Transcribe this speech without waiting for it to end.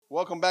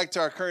Welcome back to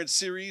our current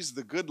series,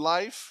 The Good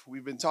Life.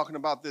 We've been talking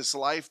about this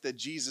life that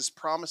Jesus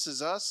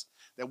promises us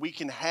that we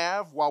can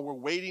have while we're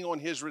waiting on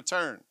his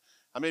return.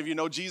 How many of you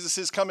know Jesus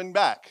is coming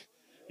back?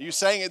 You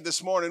sang it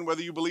this morning,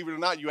 whether you believe it or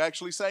not, you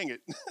actually sang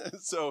it.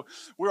 So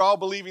we're all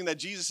believing that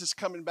Jesus is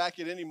coming back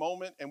at any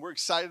moment, and we're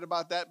excited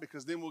about that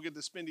because then we'll get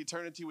to spend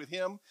eternity with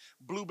him.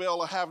 Bluebell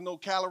will have no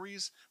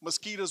calories,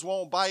 mosquitoes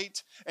won't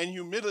bite, and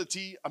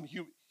humidity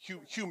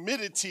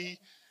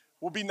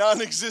will be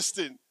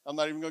non-existent. I'm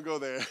not even going to go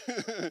there.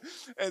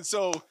 and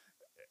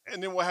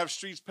then we'll have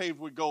streets paved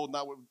with gold,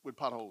 not with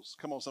potholes.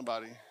 Come on,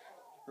 somebody,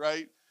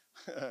 right?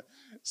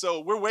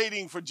 So we're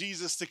waiting for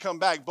Jesus to come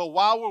back. But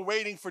while we're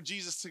waiting for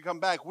Jesus to come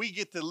back, we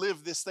get to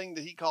live this thing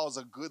that he calls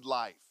a good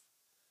life.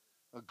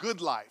 A good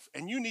life.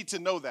 And you need to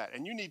know that.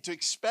 And you need to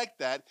expect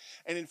that.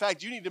 And in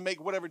fact, you need to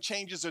make whatever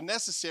changes are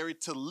necessary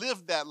to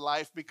live that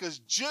life, because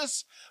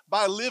just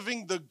by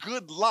living the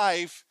good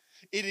life,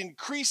 it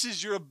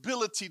increases your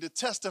ability to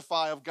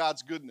testify of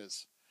God's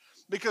goodness,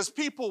 because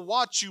people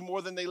watch you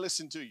more than they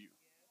listen to you.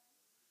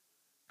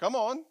 Come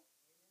on.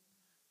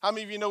 How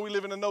many of you know we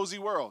live in a nosy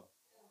world?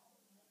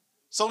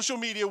 Social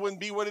media wouldn't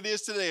be what it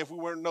is today if we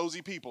weren't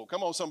nosy people.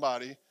 Come on,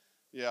 somebody.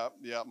 Yeah.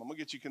 I'm going to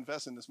get you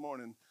confessing this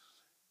morning.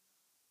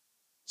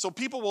 So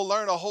people will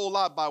learn a whole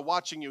lot by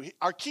watching you.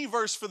 Our key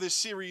verse for this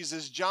series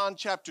is John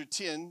chapter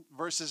 10,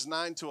 verses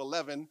 9 to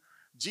 11.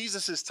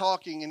 Jesus is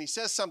talking, and he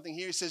says something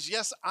here. He says,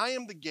 "Yes, I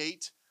am the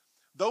gate.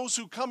 Those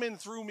who come in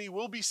through me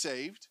will be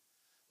saved.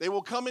 They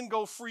will come and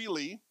go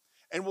freely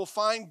and will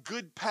find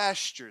good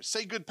pastures."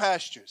 Say good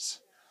pastures.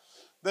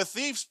 "The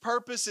thief's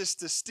purpose is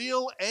to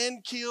steal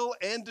and kill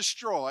and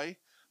destroy.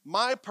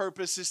 My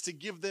purpose is to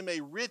give them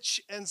a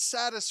rich and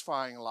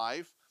satisfying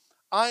life.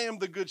 I am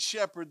the good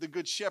shepherd. The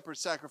good shepherd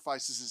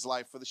sacrifices his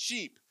life for the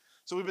sheep."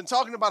 So we've been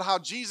talking about how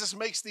Jesus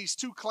makes these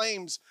two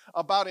claims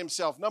about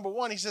himself. Number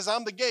one, he says,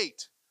 "I'm the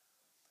gate."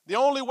 The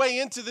only way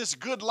into this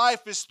good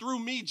life is through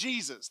me,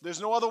 Jesus.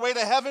 There's no other way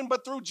to heaven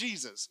but through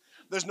Jesus.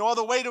 There's no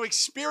other way to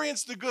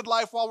experience the good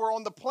life while we're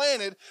on the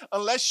planet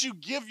unless you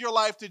give your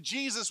life to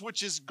Jesus,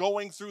 which is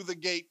going through the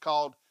gate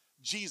called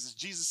Jesus.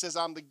 Jesus says,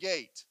 "I'm the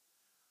gate."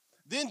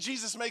 Then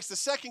Jesus makes the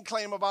second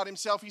claim about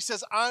himself. He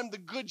says, "I'm the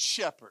good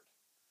shepherd."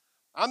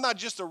 I'm not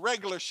just a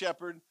regular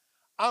shepherd.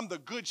 I'm the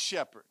good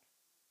shepherd.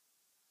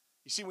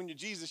 You see, when you're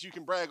Jesus, you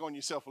can brag on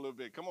yourself a little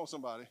bit. Come on,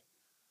 somebody.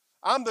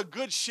 I'm the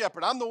good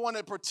shepherd. I'm the one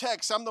that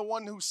protects. I'm the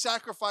one who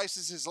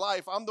sacrifices his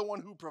life. I'm the one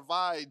who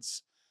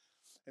provides.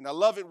 And I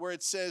love it where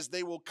it says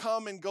they will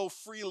come and go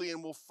freely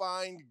and will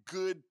find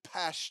good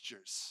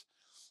pastures.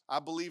 I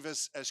believe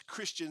as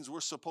Christians,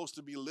 we're supposed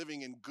to be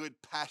living in good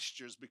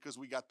pastures because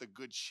we got the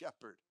good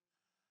shepherd.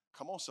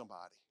 Come on,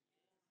 somebody.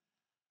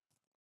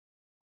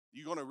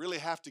 You're going to really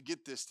have to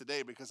get this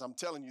today, because I'm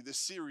telling you, this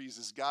series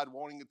is God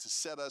wanting to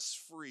set us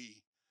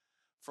free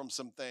from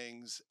some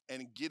things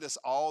and get us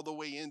all the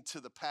way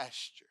into the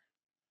pasture.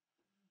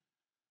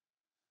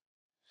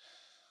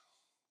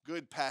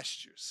 Good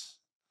pastures.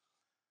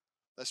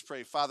 Let's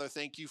pray. Father,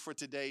 thank you for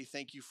today.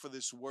 Thank you for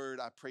this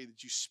word. I pray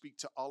that you speak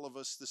to all of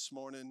us this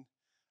morning.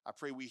 I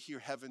pray we hear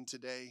heaven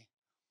today.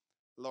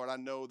 Lord, I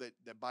know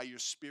that by your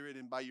spirit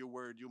and by your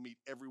word, you'll meet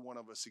every one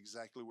of us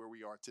exactly where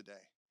we are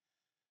today.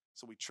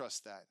 So we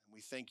trust that. And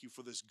we thank you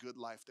for this good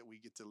life that we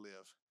get to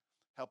live.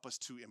 Help us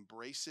to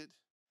embrace it.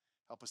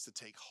 Help us to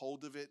take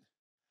hold of it,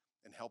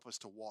 and help us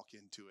to walk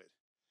into it.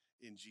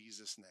 In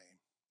Jesus' name,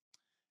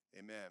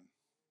 amen.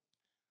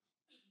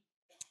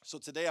 So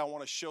today I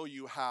want to show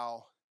you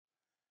how,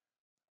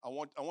 I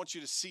want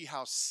you to see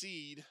how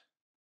seed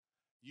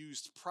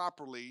used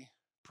properly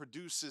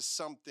produces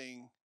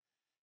something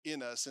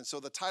in us. And so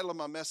the title of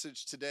my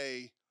message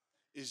today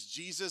is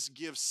Jesus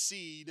Gives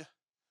Seed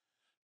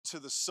to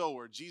the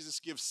Sower. Jesus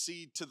gives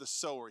seed to the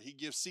sower. He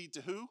gives seed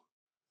to who?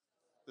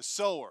 The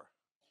sower.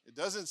 It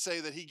doesn't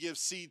say that he gives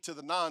seed to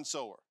the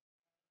non-sower,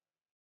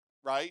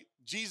 right?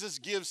 Jesus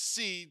gives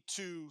seed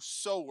to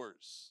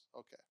sowers.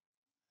 Okay.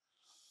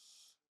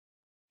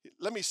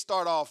 Let me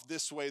start off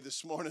this way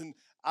this morning.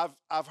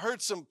 I've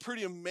heard some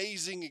pretty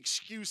amazing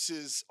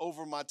excuses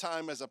over my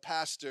time as a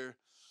pastor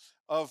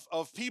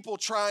of people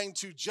trying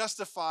to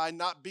justify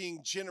not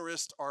being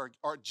generous or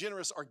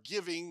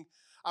giving.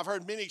 I've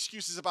heard many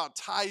excuses about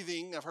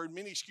tithing. I've heard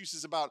many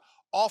excuses about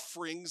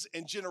offerings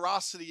and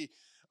generosity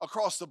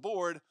across the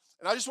board.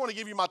 And I just want to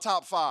give you my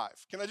top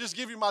 5. Can I just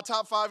give you my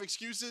top 5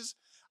 excuses?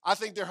 I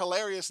think they're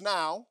hilarious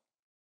now.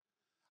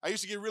 I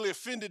used to get really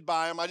offended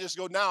by them. I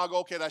go,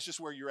 okay, that's just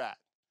where you're at.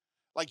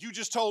 Like, you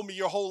just told me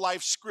your whole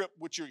life script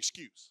with your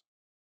excuse.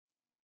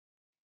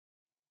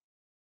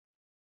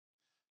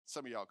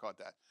 Some of y'all caught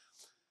that.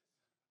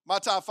 My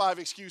top 5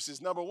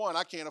 excuses. Number 1,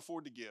 I can't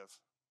afford to give.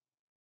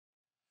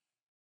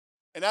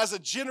 And as a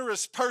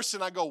generous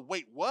person, I go,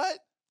 wait, what?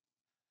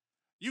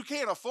 You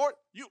can't afford,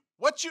 you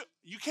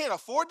can't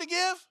afford to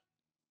give?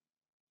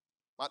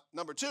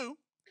 Number 2,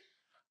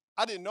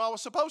 I didn't know I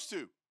was supposed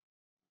to.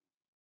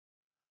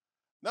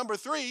 Number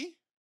 3,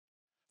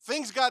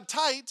 things got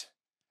tight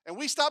and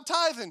we stopped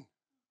tithing.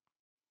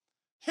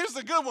 Here's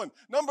the good one.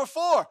 Number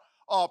 4,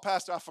 oh,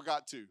 Pastor, I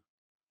forgot to.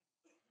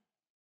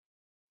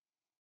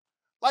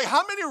 Like,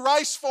 how many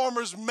rice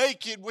farmers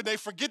make it when they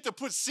forget to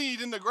put seed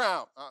in the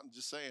ground? I'm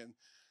just saying,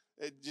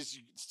 it's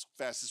the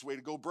fastest way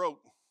to go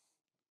broke.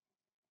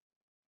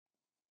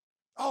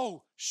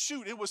 Oh,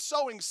 shoot, it was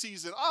sowing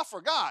season. I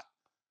forgot.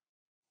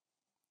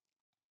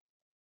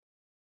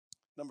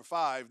 Number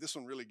 5, this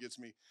one really gets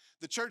me.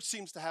 The church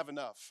seems to have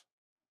enough.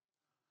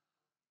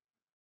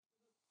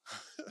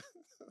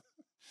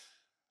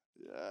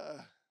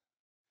 Yeah.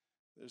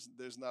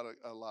 There's not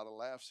a lot of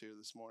laughs here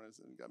this morning.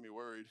 It got me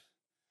worried.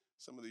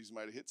 Some of these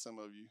might have hit some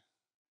of you.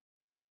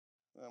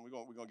 We're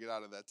going to get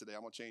out of that today.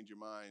 I'm going to change your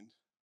mind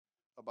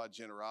about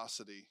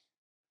generosity.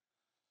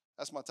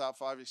 That's my top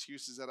 5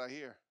 excuses that I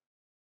hear.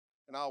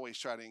 And I always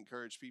try to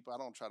encourage people. I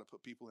don't try to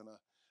put people in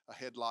a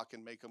headlock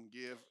and make them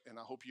give. And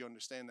I hope you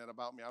understand that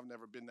about me. I've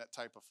never been that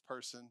type of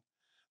person.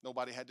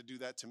 Nobody had to do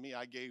that to me.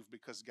 I gave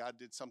because God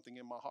did something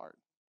in my heart.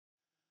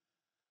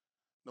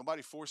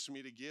 Nobody forced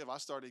me to give. I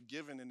started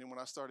giving, and then when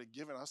I started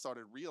giving, I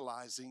started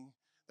realizing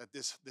that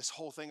this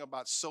whole thing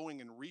about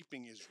sowing and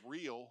reaping is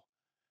real.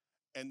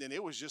 And then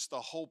it was just the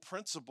whole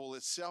principle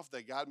itself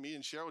that got me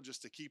and Cheryl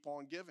just to keep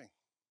on giving.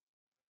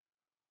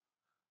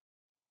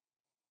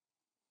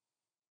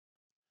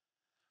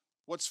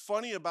 What's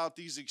funny about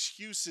these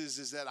excuses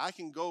is that I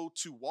can go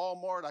to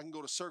Walmart, I can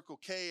go to Circle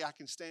K, I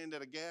can stand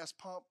at a gas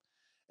pump,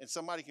 and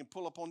somebody can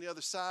pull up on the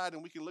other side,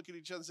 and we can look at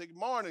each other and say, "Good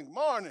morning, good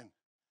morning."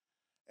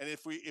 And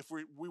if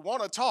we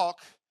want to talk,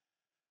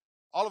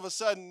 all of a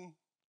sudden,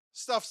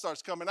 stuff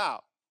starts coming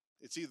out.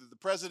 It's either the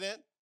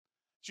president,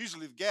 it's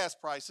usually the gas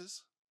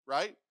prices,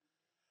 right?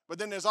 But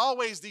then there's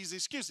always these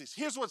excuses.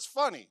 Here's what's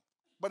funny,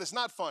 but it's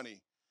not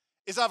funny,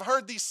 is I've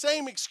heard these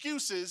same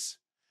excuses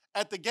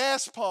at the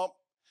gas pump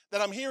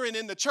that I'm hearing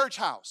in the church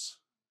house.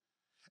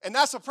 And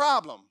that's a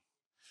problem,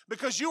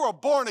 because you are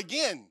born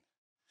again.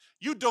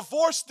 You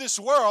divorced this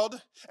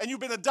world, and you've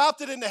been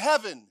adopted into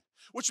heaven,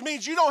 which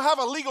means you don't have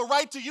a legal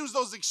right to use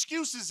those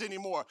excuses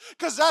anymore,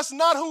 because that's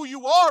not who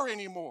you are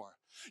anymore.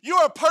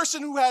 You're a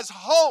person who has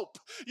hope.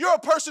 You're a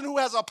person who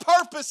has a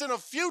purpose and a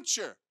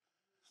future.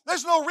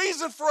 There's no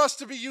reason for us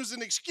to be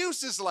using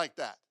excuses like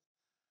that.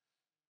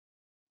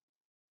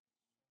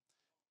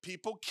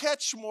 People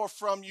catch more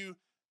from you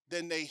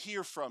than they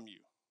hear from you.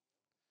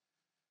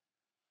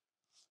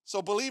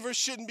 So believers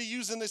shouldn't be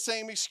using the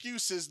same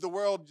excuses the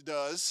world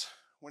does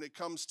when it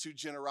comes to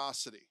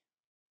generosity.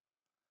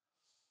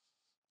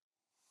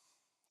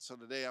 So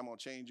today I'm going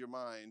to change your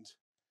mind,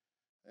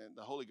 and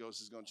the Holy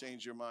Ghost is going to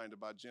change your mind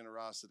about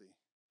generosity.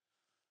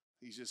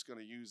 He's just going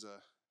to use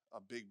a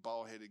big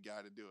bald-headed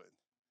guy to do it.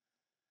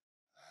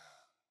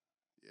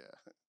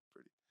 Yeah,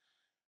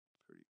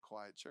 pretty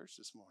quiet church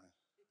this morning.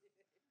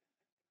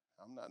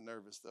 I'm not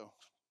nervous though.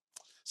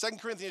 2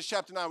 Corinthians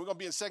chapter 9. We're going to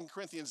be in 2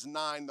 Corinthians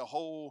 9, the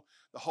whole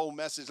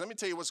message. Let me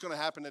tell you what's going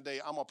to happen today.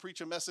 I'm going to preach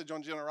a message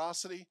on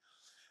generosity,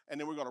 and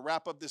then we're going to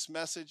wrap up this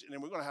message, and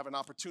then we're going to have an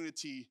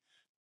opportunity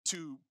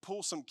to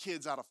pull some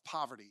kids out of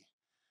poverty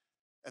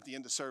at the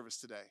end of service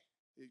today.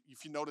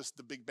 If you notice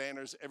the big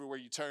banners everywhere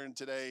you turn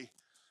today,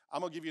 I'm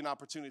going to give you an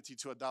opportunity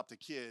to adopt a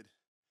kid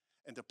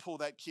and to pull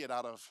that kid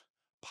out of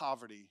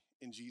poverty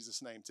in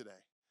Jesus' name today.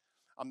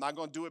 I'm not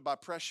going to do it by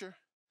pressure.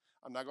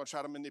 I'm not going to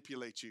try to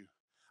manipulate you.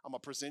 I'm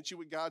going to present you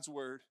with God's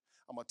word.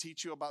 I'm going to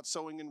teach you about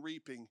sowing and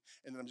reaping,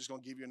 and then I'm just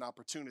going to give you an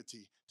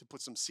opportunity to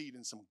put some seed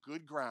in some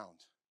good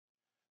ground.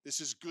 This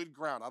is good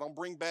ground. I don't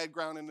bring bad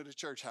ground into the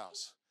church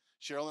house.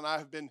 Cheryl and I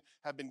have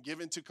been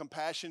given to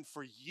compassion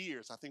for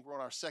years. I think we're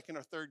on our 2nd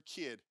or 3rd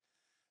kid,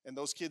 and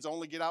those kids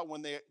only get out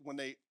when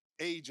they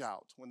age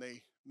out, when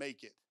they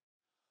make it.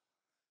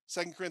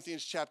 2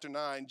 Corinthians chapter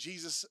 9,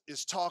 Jesus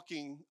is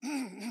talking,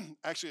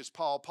 actually it's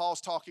Paul.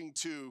 Paul's talking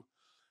to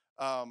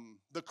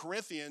the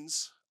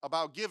Corinthians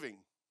about giving.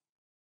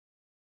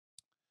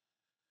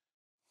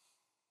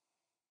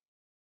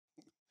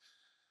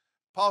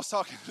 Paul's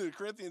talking to the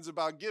Corinthians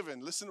about giving.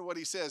 Listen to what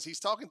he says. He's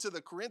talking to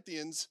the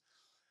Corinthians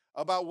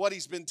about what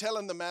he's been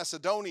telling the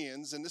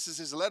Macedonians, and this is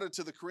his letter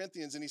to the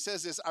Corinthians, and he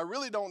says this: I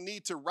really don't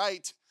need to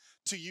write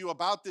to you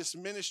about this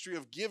ministry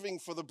of giving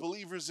for the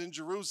believers in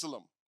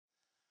Jerusalem,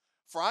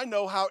 for I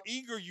know how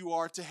eager you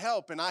are to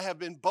help, and I have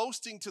been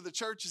boasting to the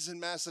churches in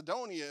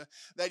Macedonia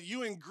that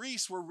you in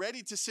Greece were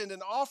ready to send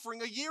an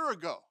offering a year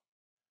ago.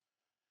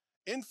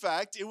 In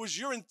fact, it was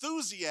your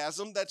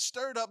enthusiasm that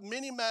stirred up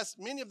many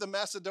of the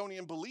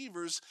Macedonian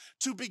believers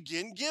to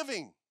begin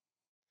giving.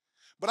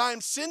 But I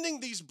am sending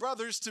these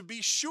brothers to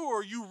be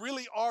sure you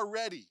really are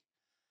ready,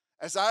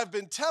 as I've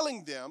been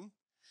telling them,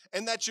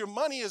 and that your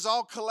money is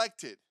all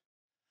collected.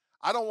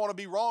 I don't want to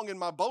be wrong in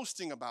my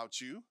boasting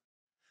about you.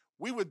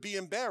 We would be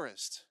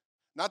embarrassed,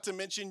 not to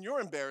mention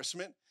your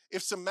embarrassment,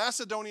 if some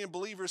Macedonian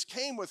believers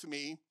came with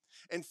me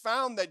and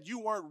found that you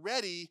weren't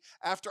ready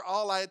after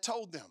all I had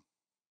told them.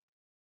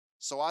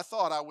 So I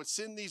thought I would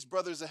send these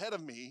brothers ahead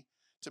of me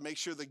to make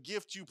sure the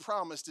gift you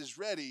promised is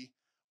ready.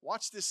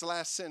 Watch this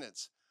last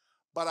sentence.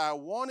 But I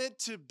want it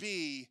to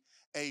be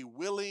a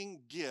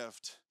willing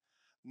gift,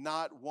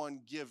 not one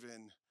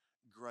given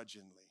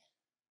grudgingly.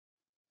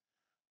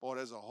 Boy,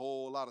 there's a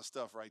whole lot of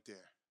stuff right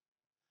there.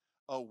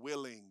 A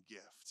willing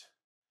gift,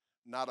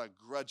 not a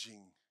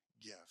grudging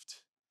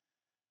gift.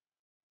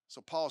 So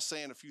Paul's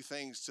saying a few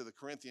things to the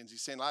Corinthians.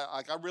 He's saying,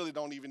 I really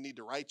don't even need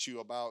to write you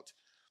about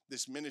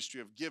this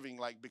ministry of giving,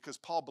 because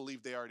Paul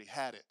believed they already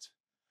had it.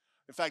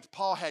 In fact,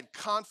 Paul had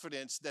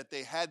confidence that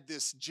they had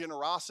this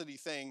generosity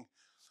thing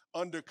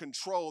under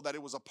control, that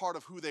it was a part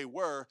of who they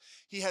were.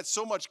 He had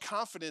so much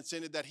confidence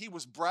in it that he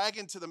was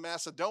bragging to the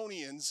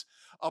Macedonians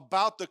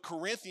about the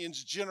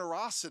Corinthians'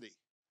 generosity.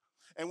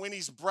 And when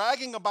he's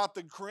bragging about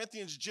the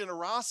Corinthians'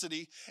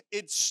 generosity,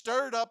 it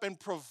stirred up and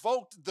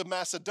provoked the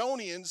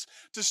Macedonians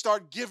to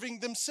start giving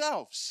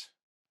themselves.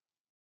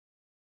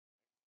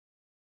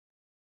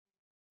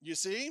 You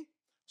see?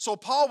 So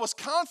Paul was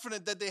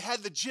confident that they had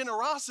the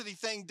generosity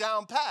thing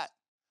down pat.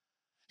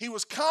 He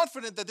was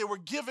confident that they were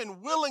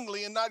given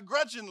willingly and not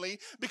grudgingly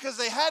because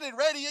they had it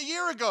ready a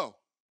year ago.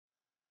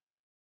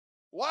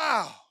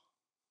 Wow.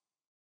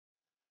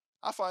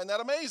 I find that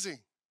amazing.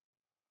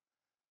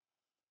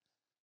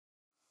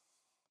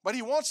 But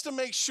he wants to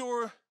make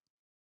sure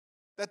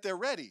that they're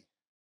ready.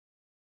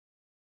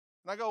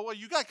 And I go, well,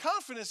 you got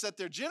confidence that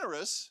they're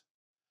generous,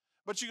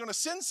 but you're going to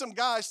send some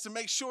guys to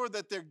make sure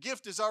that their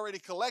gift is already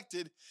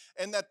collected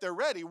and that they're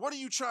ready. What are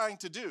you trying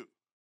to do?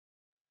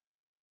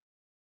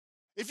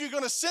 If you're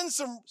going to send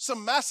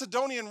some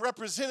Macedonian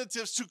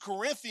representatives to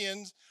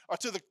Corinthians or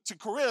to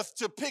Corinth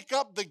to pick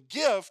up the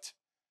gift,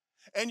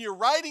 and you're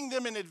writing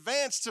them in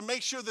advance to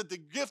make sure that the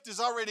gift is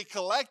already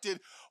collected,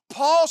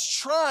 Paul's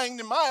trying,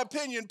 in my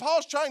opinion,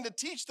 to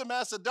teach the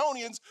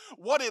Macedonians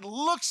what it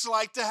looks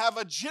like to have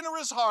a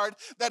generous heart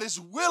that is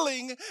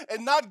willing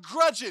and not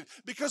grudging.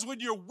 Because when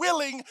you're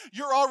willing,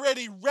 you're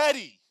already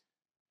ready.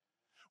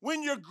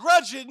 When you're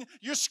grudging,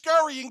 you're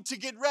scurrying to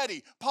get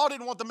ready. Paul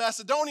didn't want the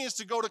Macedonians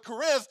to go to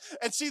Corinth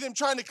and see them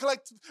trying to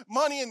collect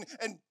money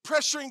and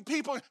pressuring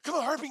people. Come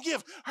on, hurry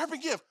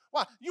and give.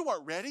 Why? You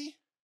weren't ready.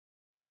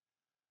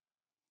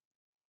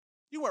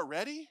 You weren't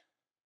ready.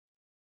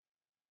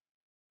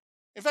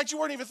 In fact, you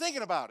weren't even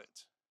thinking about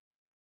it.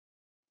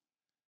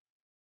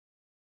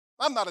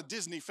 I'm not a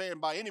Disney fan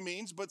by any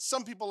means, but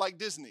some people like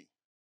Disney.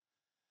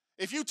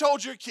 If you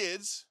told your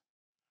kids,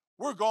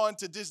 we're going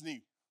to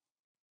Disney,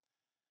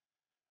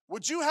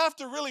 would you have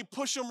to really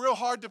push them real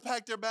hard to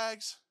pack their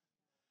bags?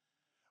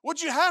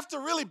 Would you have to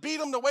really beat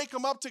them to wake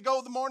them up to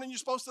go the morning you're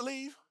supposed to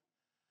leave?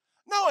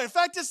 No, in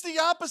fact, it's the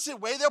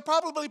opposite way. They'll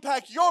probably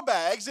pack your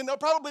bags and they'll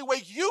probably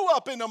wake you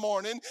up in the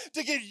morning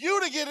to get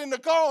you to get in the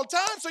car on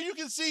time so you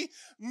can see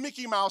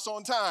Mickey Mouse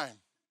on time.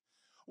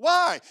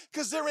 Why?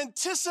 Because they're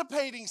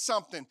anticipating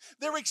something.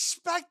 They're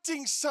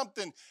expecting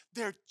something.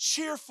 They're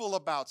cheerful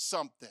about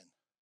something.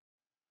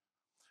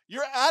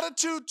 Your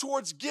attitude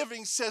towards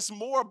giving says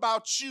more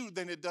about you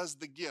than it does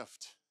the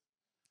gift.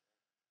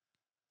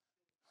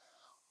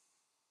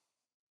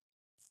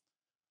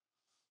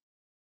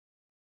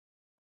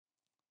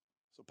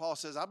 So Paul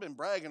says, I've been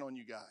bragging on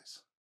you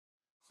guys.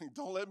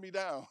 Don't let me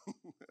down.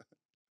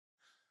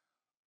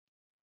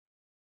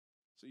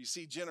 So you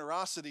see,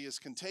 generosity is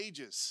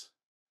contagious.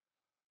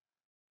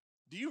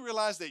 Do you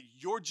realize that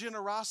your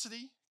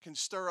generosity can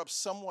stir up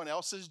someone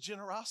else's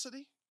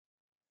generosity?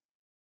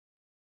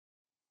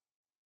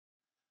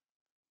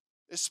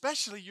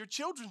 Especially your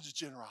children's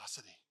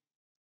generosity.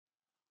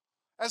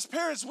 As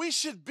parents, we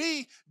should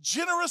be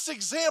generous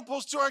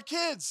examples to our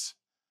kids.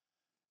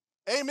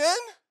 Amen?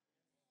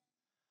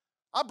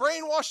 I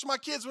brainwashed my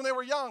kids when they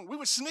were young. We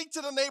would sneak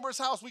to the neighbor's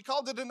house. We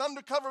called it an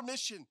undercover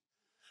mission.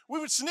 We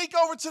would sneak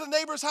over to the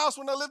neighbor's house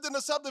when I lived in the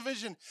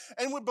subdivision.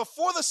 And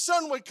before the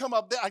sun would come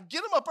up, I'd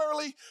get them up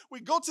early.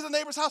 We'd go to the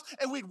neighbor's house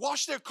and we'd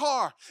wash their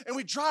car. And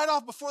we'd dry it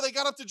off before they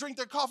got up to drink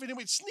their coffee. And then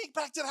we'd sneak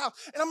back to the house.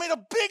 And I made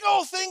a big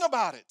old thing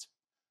about it.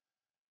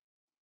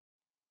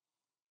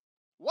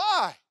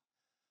 Why?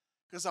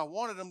 Because I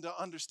wanted them to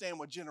understand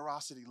what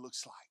generosity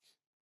looks like.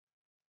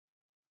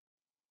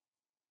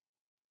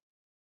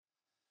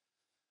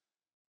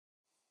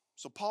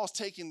 So Paul's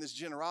taking this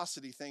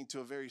generosity thing to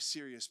a very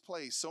serious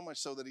place, so much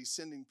so that he's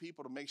sending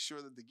people to make sure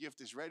that the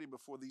gift is ready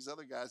before these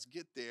other guys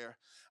get there.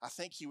 I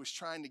think he was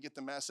trying to get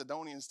the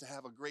Macedonians to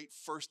have a great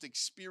first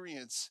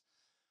experience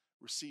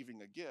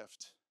receiving a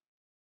gift.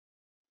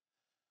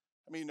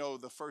 I mean,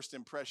 the first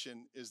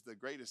impression is the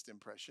greatest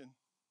impression.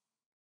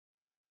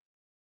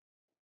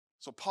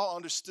 So Paul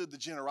understood the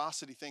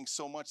generosity thing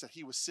so much that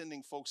he was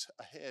sending folks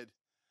ahead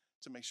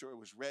to make sure it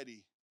was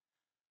ready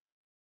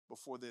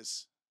before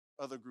this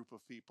other group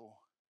of people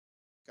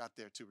got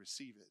there to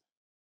receive it.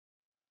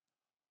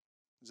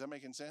 Is that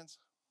making sense?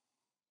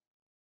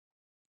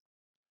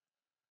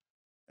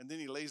 And then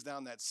he lays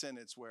down that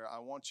sentence where I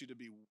want it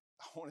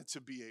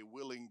to be a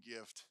willing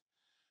gift,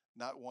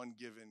 not one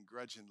given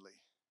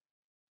grudgingly.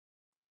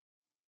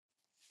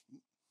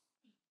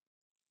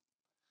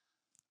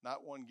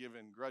 Not one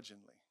given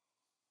grudgingly.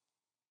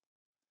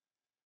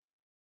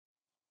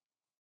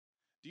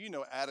 Do you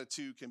know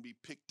attitude can be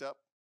picked up?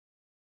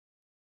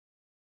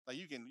 Like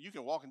you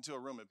can walk into a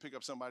room and pick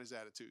up somebody's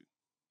attitude.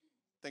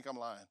 Think I'm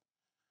lying.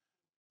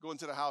 Go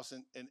into the house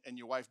and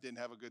your wife didn't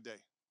have a good day.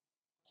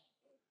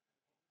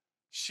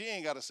 She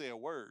ain't got to say a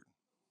word.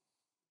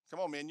 Come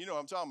on, man, you know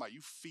what I'm talking about.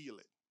 You feel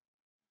it.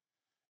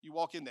 You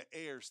walk in, the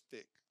air's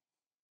thick.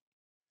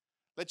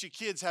 Let your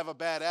kids have a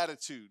bad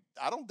attitude.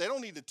 They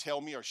don't need to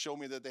tell me or show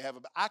me that they have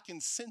I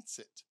can sense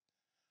it,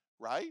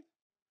 right?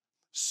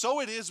 So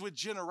it is with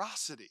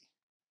generosity.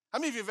 How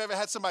many of you have ever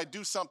had somebody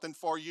do something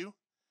for you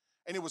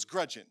and it was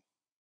grudging?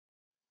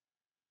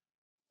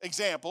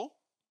 Example,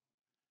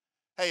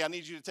 hey, I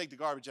need you to take the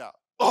garbage out.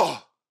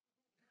 Oh,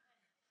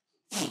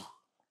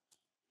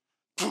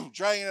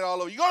 dragging it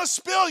all over. You're going to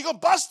spill, you're going to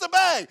bust the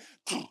bag.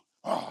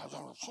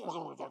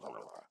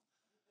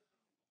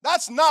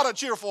 That's not a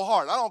cheerful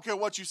heart. I don't care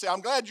what you say.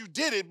 I'm glad you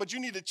did it, but you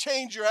need to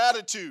change your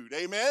attitude.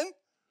 Amen?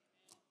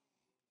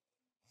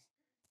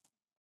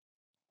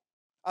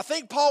 I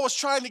think Paul was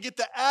trying to get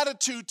the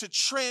attitude to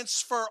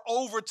transfer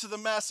over to the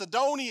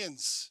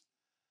Macedonians.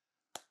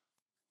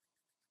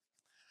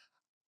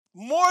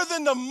 More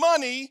than the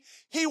money,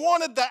 he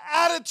wanted the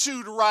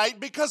attitude right,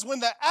 because when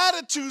the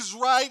attitude's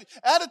right,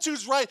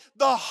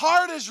 the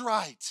heart is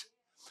right.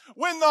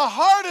 When the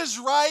heart is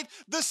right,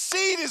 the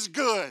seed is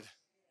good.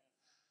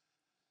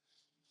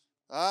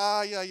 So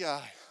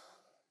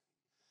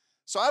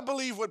I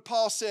believe what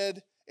Paul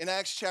said in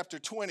Acts chapter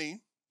 20,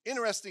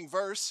 interesting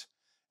verse,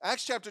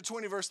 Acts chapter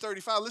 20, verse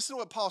 35. Listen to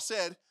what Paul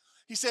said.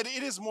 He said,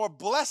 it is more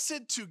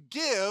blessed to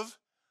give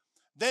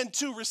than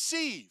to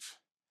receive.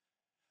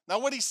 Now,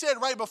 what he said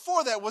right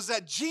before that was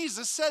that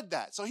Jesus said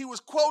that. So he was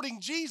quoting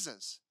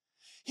Jesus.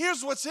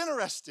 Here's what's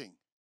interesting.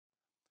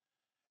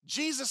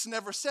 Jesus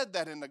never said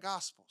that in the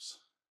Gospels.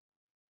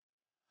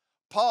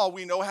 Paul,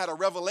 we know, had a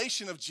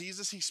revelation of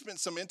Jesus. He spent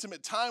some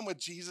intimate time with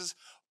Jesus.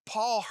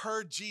 Paul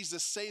heard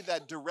Jesus say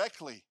that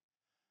directly.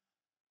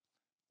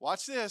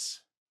 Watch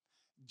this.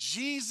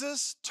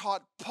 Jesus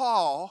taught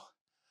Paul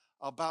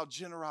about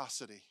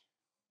generosity.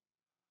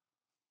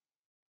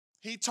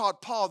 He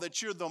taught Paul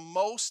that you're the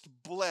most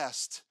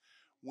blessed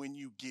when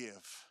you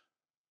give.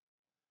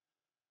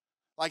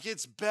 Like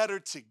it's better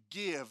to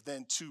give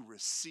than to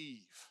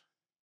receive.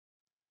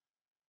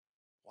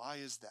 Why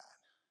is that?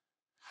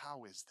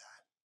 How is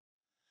that?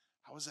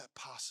 How is that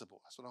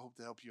possible? That's what I hope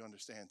to help you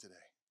understand today.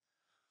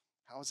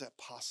 How is that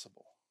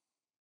possible?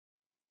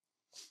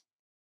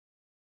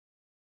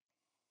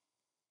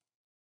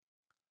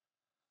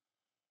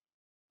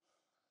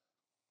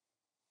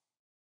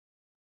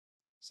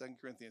 Second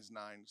Corinthians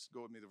 9,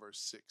 go with me to verse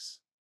 6.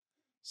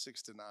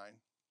 6 to 9.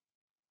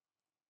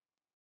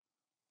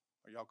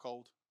 Are y'all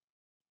cold?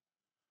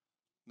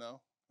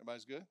 No?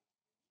 Everybody's good?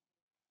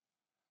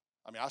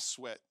 I mean, I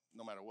sweat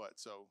no matter what,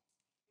 so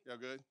y'all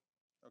good?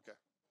 Okay.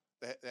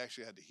 They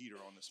actually had the heater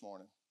on this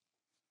morning.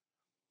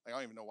 Like, I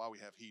don't even know why we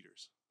have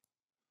heaters.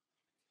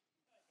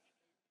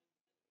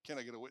 Can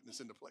I get a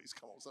witness into place?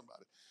 Come on,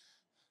 somebody.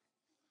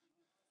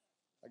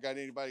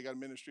 Anybody got a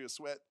ministry of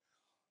sweat?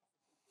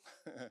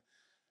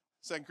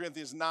 2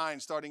 Corinthians 9,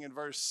 starting in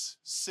verse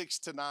 6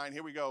 to 9.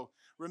 Here we go.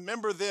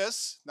 Remember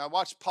this. Now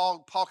watch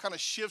Paul kind of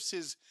shifts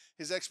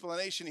his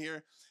explanation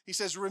here. He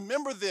says,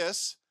 remember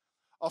this.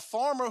 A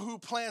farmer who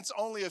plants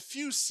only a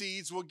few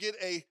seeds will get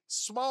a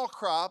small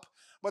crop,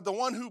 but the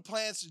one who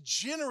plants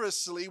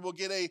generously will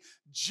get a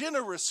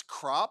generous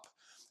crop.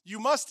 You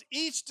must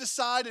each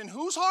decide in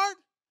whose heart?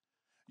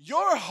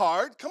 Your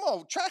heart. Come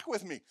on, track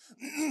with me.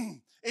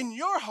 In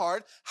your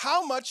heart,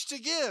 how much to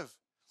give.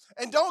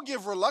 And don't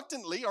give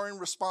reluctantly or in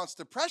response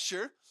to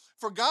pressure,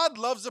 for God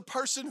loves a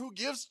person who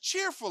gives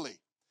cheerfully.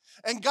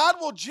 And God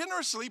will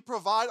generously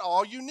provide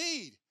all you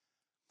need.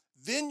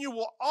 Then you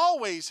will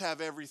always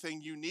have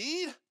everything you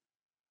need.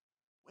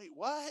 Wait,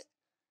 what?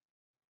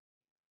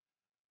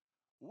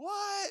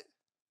 What?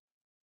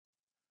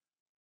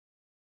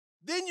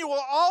 Then you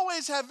will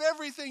always have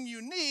everything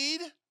you need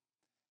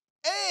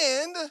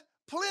and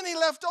plenty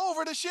left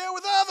over to share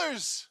with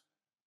others.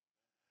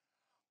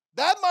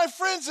 That, my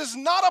friends, is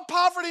not a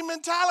poverty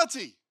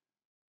mentality.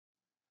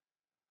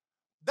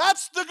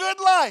 That's the good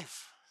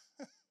life.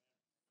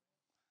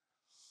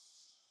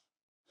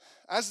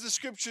 As the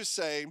scriptures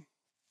say,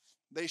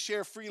 they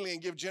share freely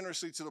and give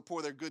generously to the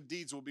poor. Their good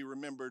deeds will be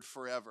remembered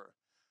forever.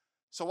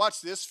 So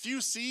watch this.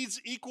 Few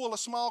seeds equal a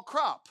small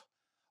crop.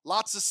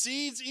 Lots of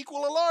seeds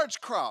equal a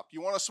large crop.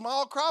 You want a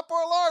small crop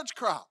or a large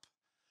crop?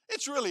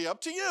 It's really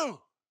up to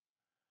you.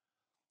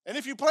 And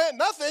if you plant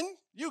nothing,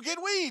 you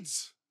get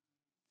weeds.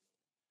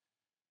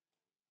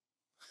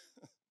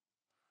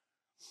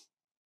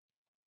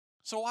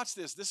 So watch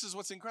this. This is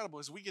what's incredible,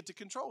 is we get to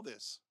control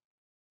this.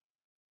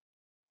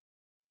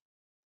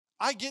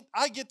 I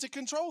get to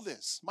control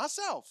this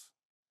myself.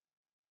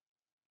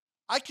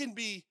 I can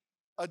be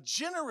a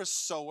generous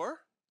sower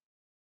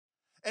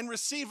and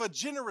receive a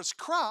generous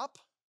crop,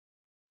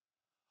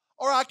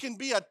 or I can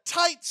be a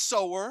tight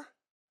sower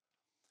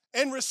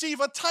and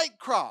receive a tight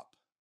crop.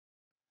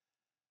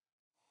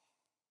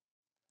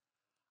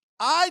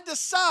 I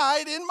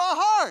decide in my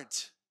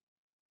heart.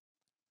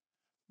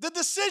 The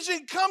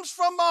decision comes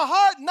from my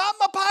heart, not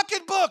my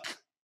pocketbook.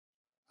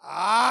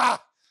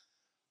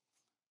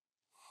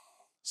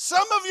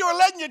 Some of you are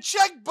letting your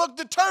checkbook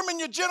determine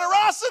your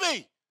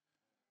generosity.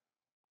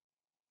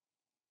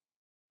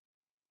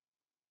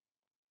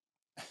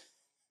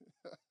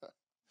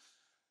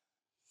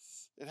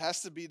 It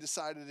has to be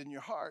decided in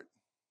your heart.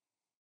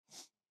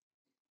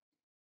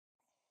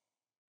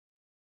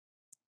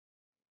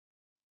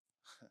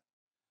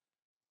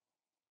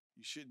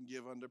 You shouldn't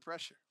give under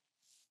pressure.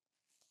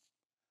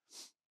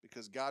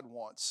 Because God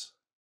wants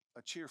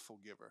a cheerful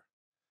giver.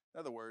 In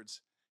other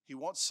words, he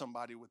wants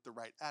somebody with the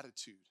right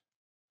attitude.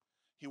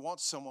 He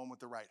wants someone with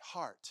the right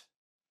heart.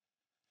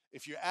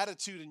 If your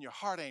attitude and your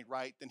heart ain't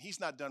right, then he's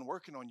not done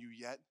working on you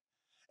yet.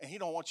 And he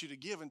don't want you to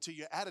give until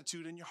your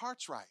attitude and your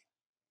heart's right.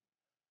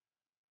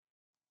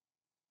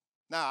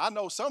 Now, I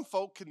know some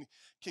folk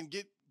can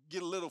get a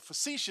little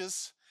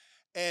facetious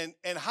and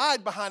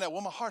hide behind that.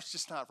 Well, my heart's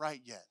just not right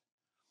yet.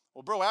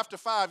 Well, bro, after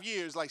 5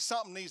 years, like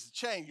something needs to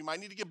change. You might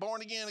need to get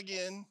born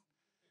again.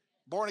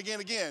 Born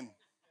again.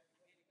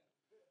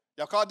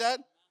 Y'all caught that?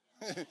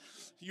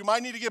 You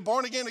might need to get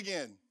born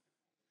again.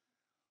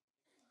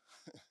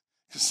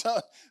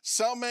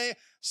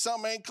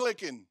 Some ain't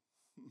clicking.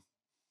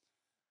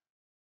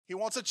 He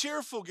wants a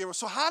cheerful giver.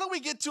 So how do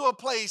we get to a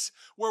place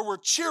where we're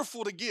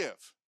cheerful to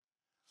give?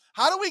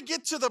 How do we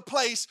get to the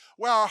place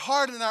where our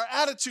heart and our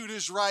attitude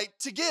is right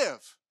to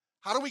give?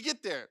 How do we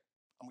get there?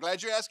 I'm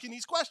glad you're asking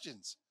these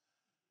questions.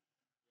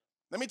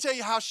 Let me tell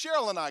you how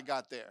Cheryl and I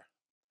got there.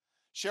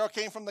 Cheryl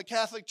came from the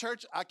Catholic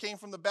Church. I came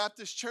from the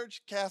Baptist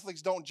Church.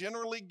 Catholics don't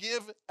generally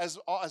give as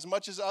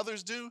much as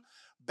others do.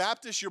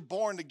 Baptists, you're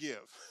born to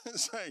give.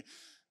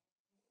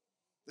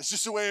 It's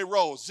just the way it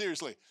rolls,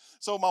 seriously.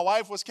 So my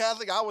wife was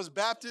Catholic. I was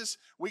Baptist.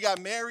 We got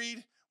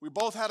married. We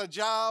both had a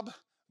job,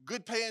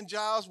 good paying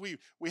jobs.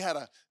 We had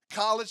a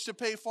college to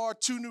pay for,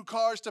 2 new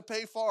cars to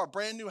pay for, a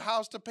brand new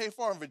house to pay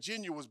for, and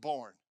Virginia was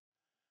born.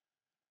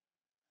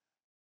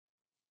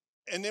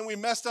 And then we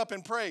messed up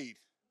and prayed.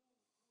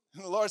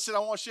 And the Lord said, I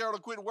want Cheryl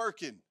to quit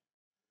working.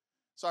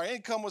 So our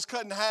income was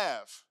cut in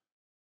half.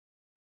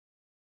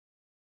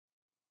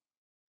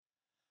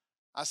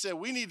 I said,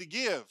 we need to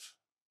give.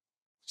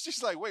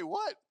 She's like, wait,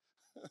 what?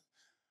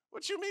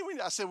 What you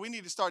mean? I said, we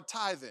need to start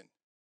tithing.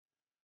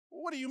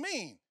 Well, what do you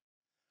mean?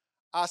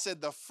 I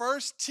said, the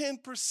first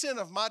 10%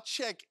 of my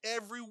check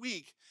every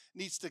week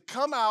needs to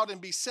come out and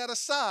be set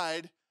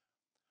aside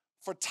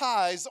for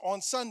tithes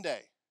on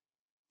Sunday.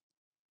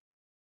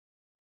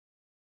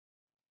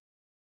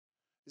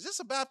 Is this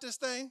a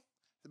Baptist thing?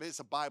 It's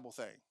a Bible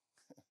thing.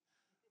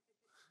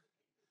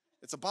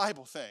 It's a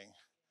Bible thing.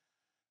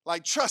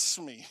 Like,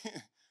 trust me.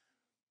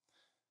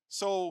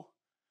 So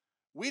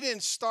we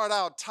didn't start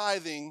out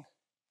tithing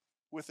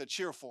with a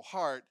cheerful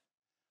heart.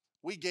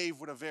 We gave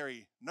with a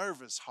very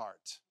nervous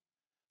heart.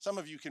 Some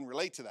of you can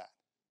relate to that.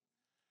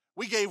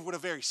 We gave with a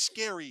very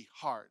scary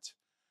heart.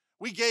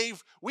 We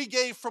gave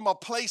from a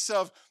place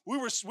of, we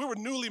were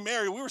newly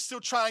married. We were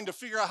still trying to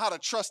figure out how to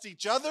trust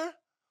each other.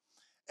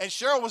 And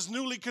Cheryl was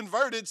newly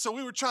converted, so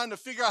we were trying to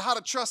figure out how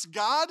to trust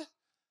God.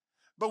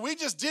 But we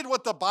just did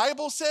what the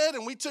Bible said,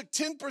 and we took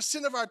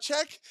 10% of our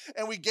check,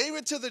 and we gave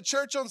it to the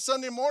church on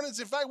Sunday mornings.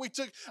 In fact,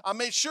 I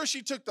made sure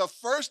she took the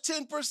first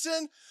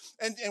 10%,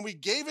 and we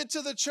gave it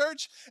to the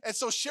church. And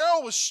so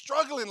Cheryl was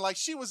struggling like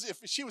if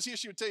she was here,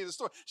 she would tell you the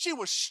story. She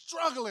was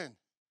struggling.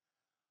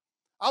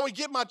 I would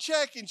get my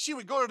check, and she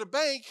would go to the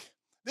bank.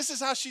 This is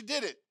how she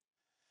did it.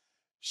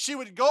 She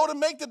would go to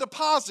make the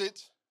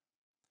deposit,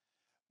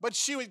 but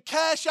she would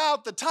cash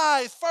out the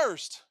tithe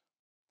first.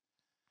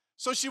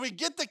 So she would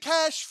get the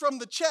cash from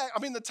the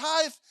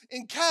tithe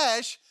in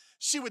cash.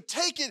 She would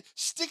take it,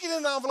 stick it in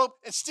an envelope,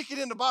 and stick it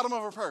in the bottom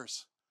of her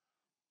purse.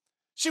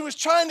 She was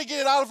trying to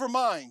get it out of her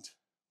mind.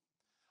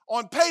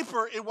 On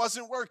paper, it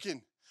wasn't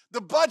working.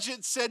 The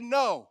budget said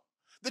no.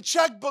 The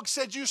checkbook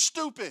said, you're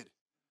stupid.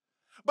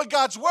 But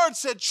God's word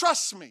said,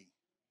 trust me.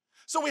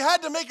 So we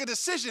had to make a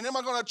decision. Am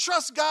I going to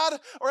trust God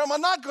or am I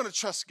not going to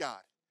trust God?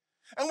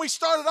 And we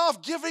started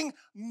off giving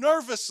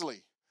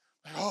nervously.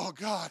 Like, oh,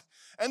 God.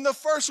 And the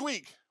first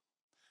week,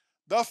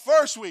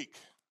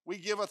 we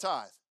give a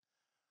tithe.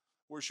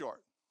 We're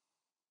short.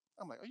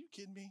 I'm like, are you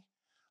kidding me?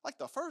 Like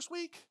the first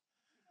week?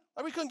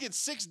 Like we couldn't get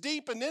 6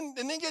 deep and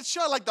then get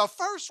short. Like the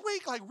first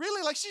week? Like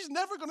really? Like she's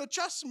never going to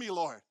trust me,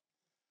 Lord.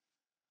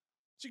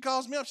 She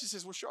calls me up. She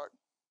says, we're short.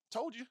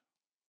 Told you.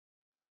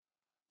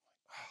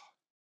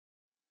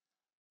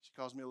 She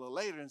calls me a little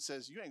later and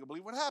says, you ain't going to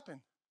believe what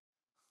happened.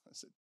 I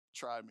said,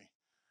 try me.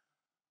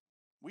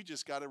 We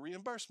just got a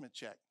reimbursement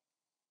check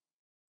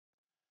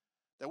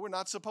that we're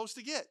not supposed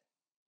to get.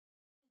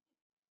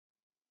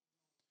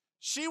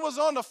 She was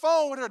on the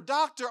phone with her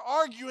doctor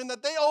arguing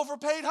that they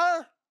overpaid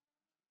her.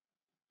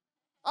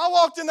 I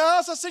walked in the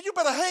house. I said, you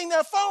better hang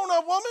that phone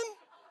up, woman.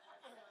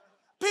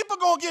 People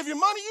going to give you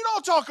money. You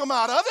don't talk them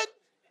out of it.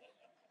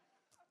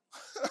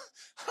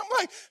 I'm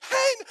like,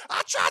 hey,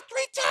 I tried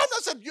 3 times.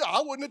 I said, yeah,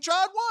 I wouldn't have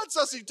tried once.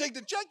 I said, you take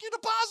the check, you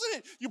deposit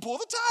it. You pull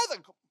the tithe.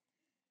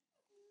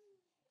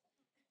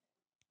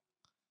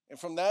 And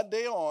from that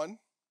day on,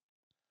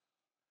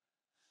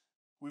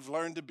 we've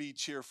learned to be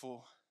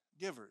cheerful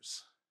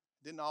givers.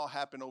 It didn't all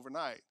happen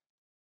overnight.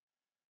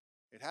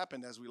 It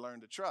happened as we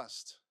learned to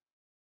trust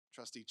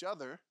each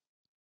other,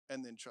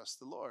 and then trust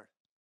the Lord.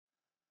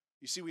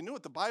 You see, we knew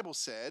what the Bible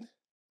said,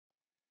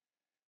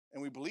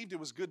 and we believed it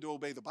was good to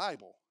obey the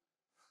Bible.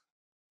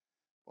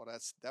 Well,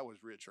 that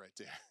was rich right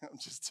there. I'm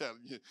just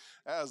telling you.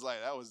 That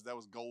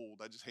was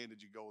gold. I just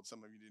handed you gold.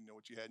 Some of you didn't know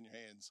what you had in your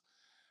hands.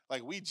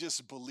 Like we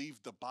just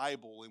believed the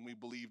Bible and we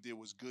believed it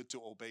was good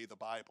to obey the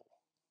Bible.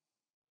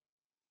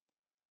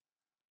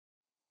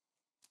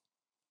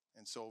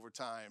 And so over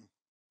time,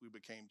 we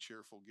became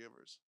cheerful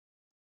givers.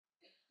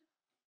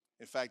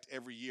 In fact,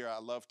 every year I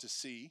love to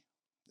see,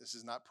 this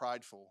is not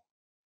prideful,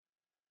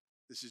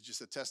 this is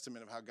just a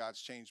testament of how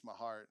God's changed my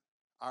heart,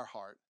 our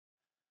heart.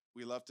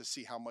 We love to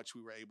see how much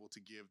we were able to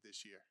give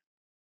this year.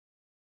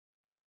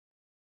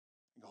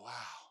 And go, wow,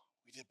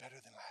 we did better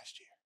than last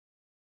year.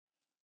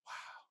 Wow.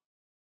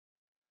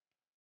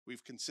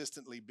 We've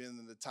consistently been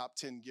in the top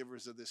 10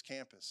 givers of this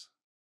campus.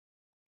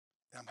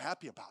 And I'm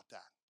happy about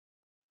that.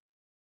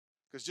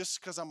 Because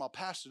just because I'm a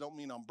pastor don't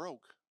mean I'm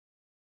broke.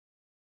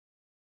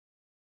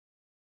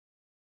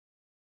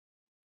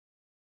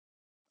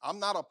 I'm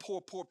not a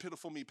poor,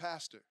 pitiful me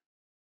pastor.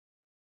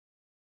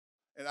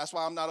 And that's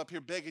why I'm not up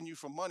here begging you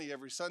for money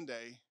every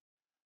Sunday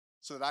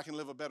so that I can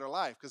live a better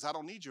life, because I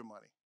don't need your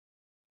money.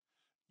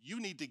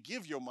 You need to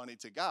give your money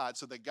to God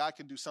so that God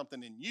can do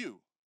something in you.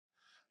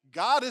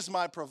 God is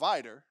my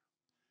provider.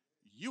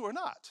 You are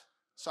not.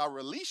 So I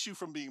release you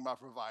from being my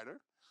provider,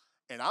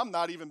 and I'm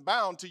not even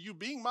bound to you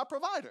being my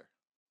provider.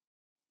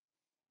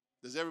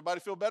 Does everybody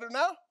feel better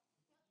now?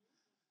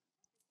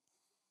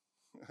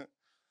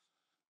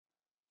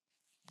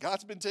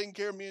 God's been taking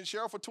care of me and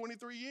Cheryl for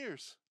 23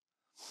 years.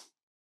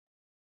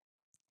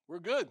 We're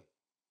good,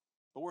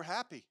 but we're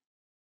happy.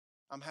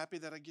 I'm happy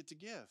that I get to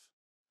give.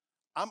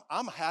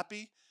 I'm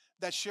happy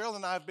that Cheryl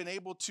and I have been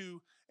able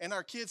to, and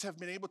our kids have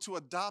been able to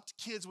adopt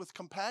kids with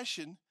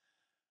compassion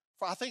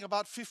for, I think,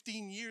 about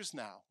 15 years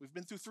now. We've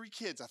been through 3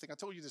 kids. I think I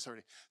told you this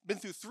already. Been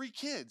through 3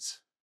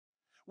 kids.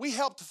 We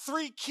helped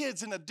 3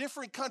 kids in a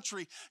different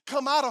country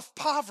come out of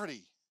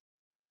poverty.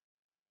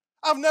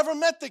 I've never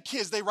met the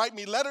kids. They write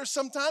me letters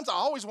sometimes. I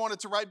always wanted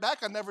to write back.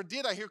 I never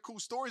did. I hear cool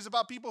stories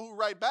about people who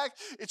write back.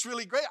 It's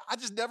really great. I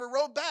just never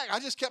wrote back. I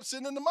just kept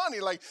sending the money.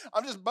 Like,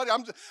 I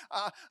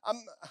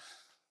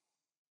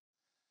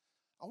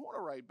want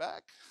to write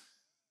back.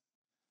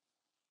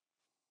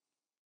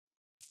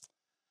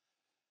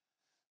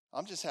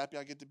 I'm just happy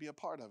I get to be a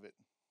part of it.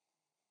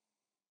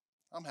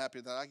 I'm happy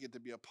that I get to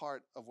be a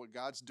part of what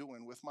God's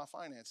doing with my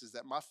finances,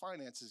 that my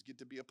finances get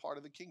to be a part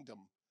of the kingdom.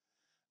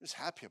 I'm just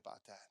happy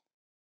about that.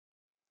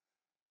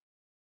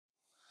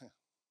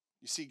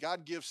 You see,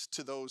 God gives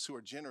to those who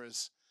are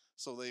generous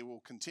so they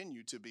will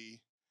continue to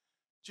be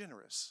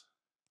generous.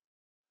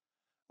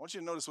 I want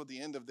you to notice what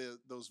the end of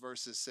those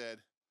verses said.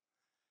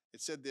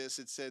 It said this,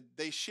 it said,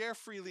 they share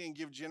freely and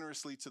give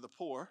generously to the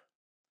poor.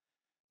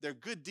 Their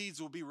good deeds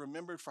will be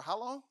remembered for how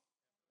long?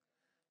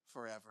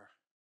 Forever.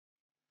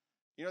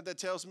 You know what that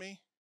tells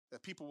me?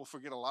 That people will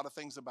forget a lot of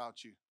things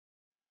about you,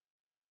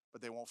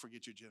 but they won't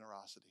forget your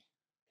generosity.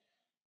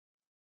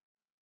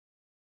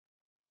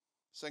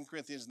 2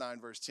 Corinthians 9,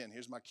 verse 10.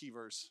 Here's my key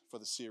verse for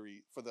the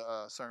series, for the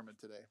sermon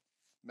today,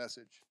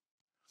 message.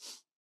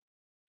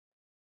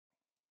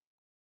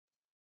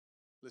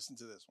 Listen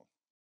to this one.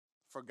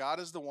 For God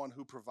is the one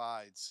who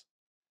provides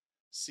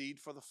seed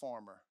for the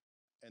farmer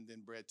and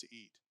then bread to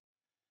eat.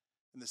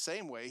 In the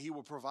same way, he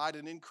will provide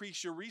and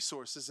increase your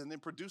resources and then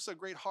produce a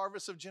great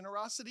harvest of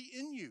generosity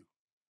in you.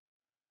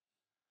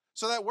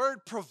 So that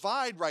word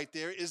provide right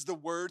there is the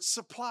word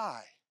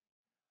supply.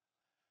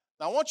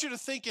 Now, I want you to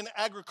think in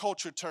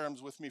agriculture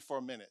terms with me for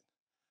a minute.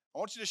 I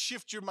want you to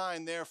shift your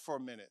mind there for a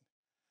minute.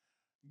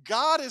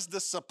 God is the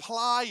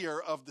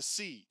supplier of the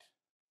seed.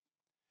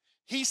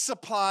 He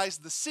supplies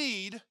the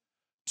seed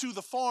to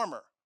the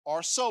farmer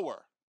or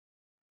sower.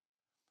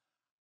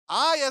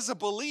 I, as a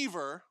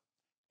believer,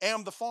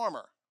 am the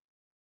farmer.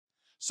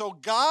 So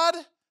God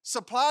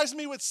supplies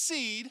me with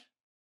seed,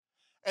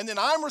 and then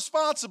I'm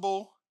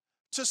responsible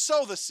to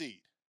sow the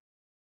seed.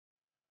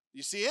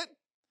 You see it?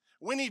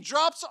 When he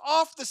drops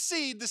off the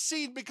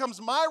seed becomes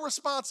my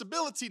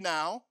responsibility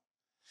now,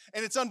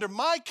 and it's under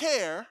my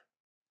care,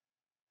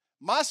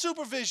 my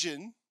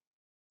supervision,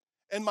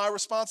 and my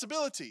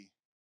responsibility.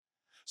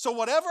 So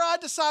whatever I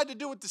decide to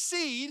do with the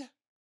seed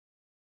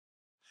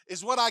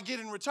is what I get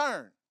in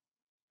return.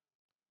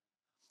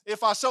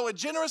 If I sow it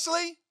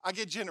generously, I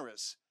get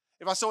generous.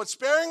 If I sow it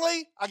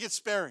sparingly, I get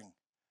sparing.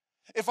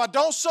 If I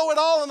don't sow it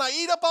all and I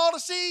eat up all the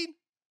seed,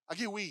 I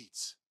get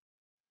weeds.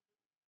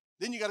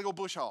 Then you got to go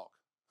bush hog.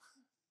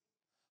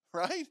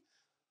 Right?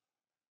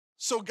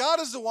 So God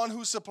is the one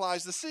who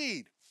supplies the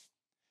seed.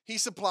 He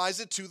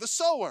supplies it to the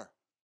sower.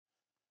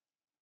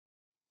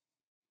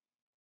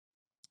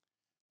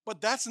 But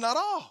that's not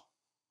all.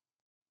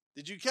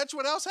 Did you catch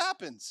what else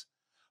happens?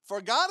 For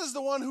God is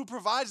the one who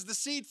provides the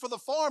seed for the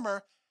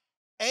farmer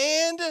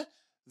and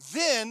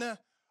then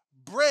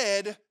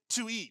bread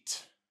to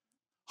eat.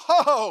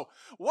 Oh,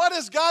 what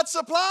is God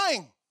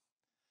supplying?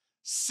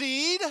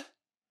 Seed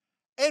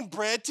and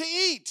bread to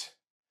eat.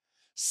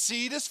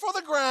 Seed is for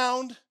the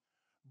ground,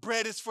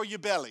 bread is for your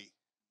belly.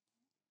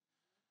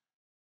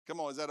 Come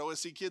on, is that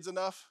OSC kids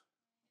enough?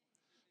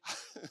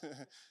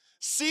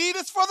 Seed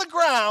is for the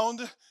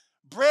ground,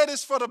 bread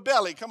is for the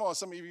belly. Come on,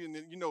 some of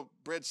you know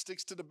bread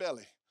sticks to the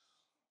belly.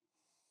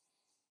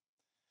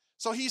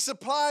 So he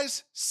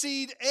supplies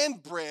seed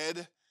and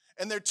bread,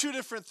 And they're two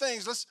different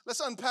things. Let's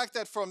unpack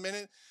that for a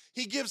minute.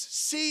 He gives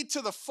seed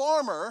to the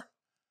farmer.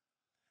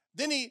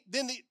 Then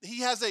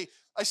he has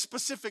a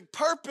specific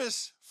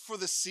purpose for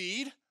the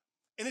seed,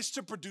 and it's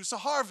to produce a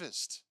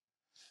harvest.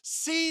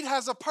 Seed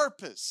has a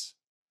purpose,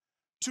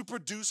 to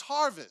produce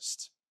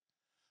harvest.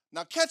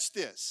 Now catch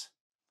this.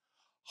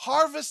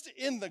 Harvest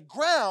in the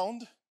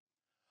ground,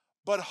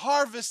 but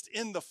harvest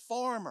in the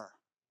farmer.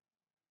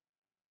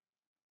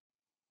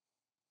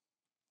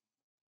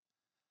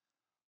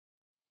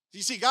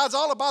 You see, God's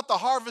all about the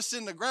harvest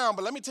in the ground,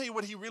 but let me tell you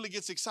what he really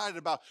gets excited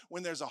about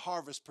when there's a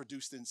harvest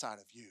produced inside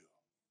of you.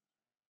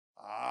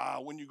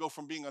 When you go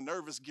from being a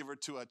nervous giver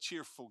to a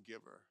cheerful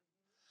giver.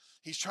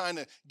 He's trying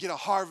to get a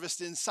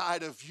harvest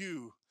inside of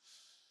you.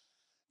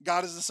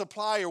 God is the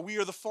supplier. We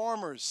are the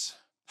farmers.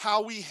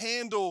 How we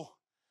handle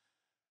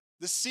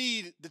the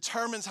seed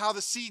determines how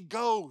the seed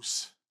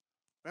goes.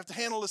 We have to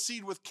handle the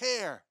seed with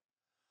care.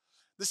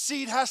 The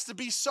seed has to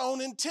be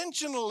sown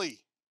intentionally,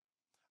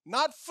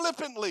 not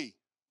flippantly.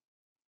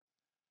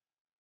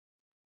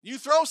 You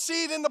throw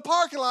seed in the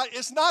parking lot,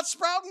 it's not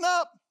sprouting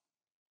up.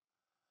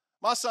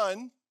 My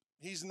son,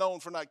 he's known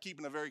for not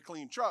keeping a very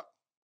clean truck.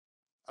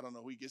 I don't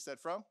know who he gets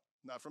that from.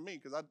 Not from me,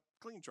 because I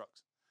clean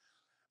trucks.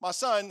 My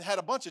son had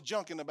a bunch of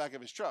junk in the back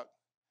of his truck.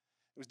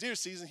 It was deer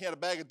season. He had a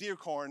bag of deer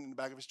corn in the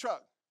back of his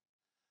truck.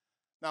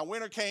 Now,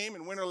 winter came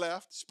and winter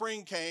left.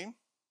 Spring came,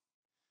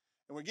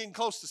 and we're getting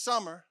close to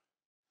summer.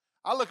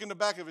 I look in the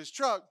back of his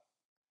truck.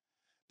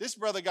 This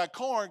brother got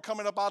corn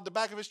coming up out the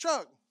back of his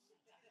truck.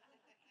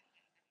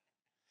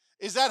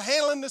 Is that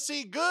handling the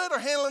seed good or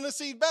handling the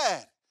seed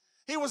bad?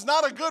 He was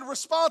not a good,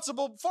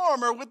 responsible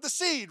farmer with the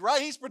seed,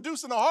 right? He's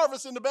producing a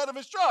harvest in the bed of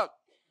his truck.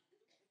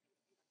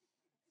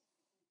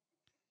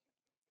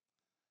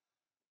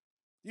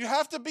 You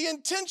have to be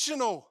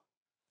intentional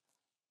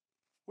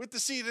with the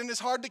seed, and it's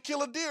hard to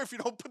kill a deer if you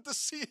don't put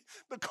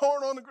the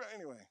corn on the ground.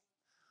 Anyway.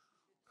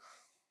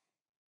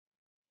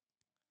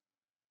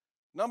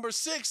 Number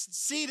 6,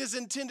 seed is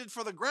intended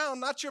for the ground,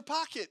 not your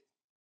pocket.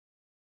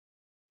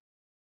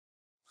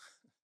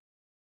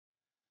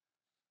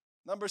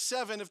 Number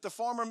 7, if the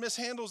farmer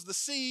mishandles the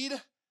seed,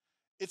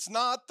 it's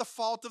not the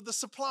fault of the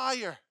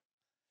supplier.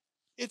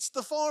 It's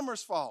the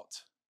farmer's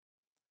fault.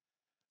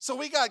 So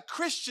we got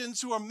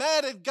Christians who are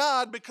mad at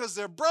God because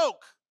they're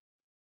broke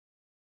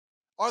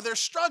or they're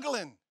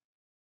struggling.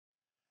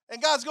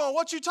 And God's going,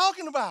 what you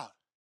talking about?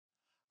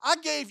 I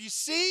gave you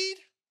seed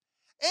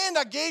and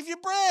I gave you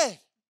bread.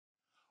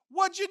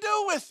 What'd you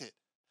do with it?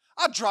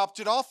 I dropped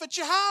it off at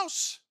your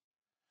house.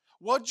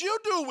 What'd you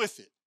do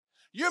with it?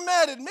 You're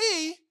mad at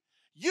me.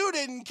 You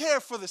didn't care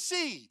for the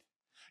seed.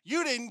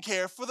 You didn't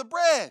care for the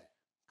bread.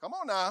 Come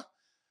on now.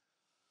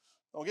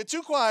 Don't get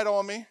too quiet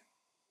on me.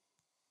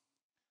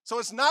 So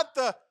it's not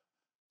the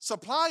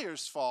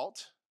supplier's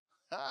fault.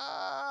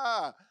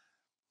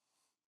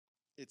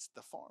 It's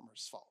the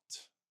farmer's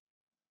fault.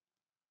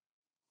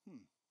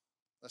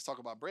 Let's talk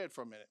about bread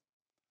for a minute.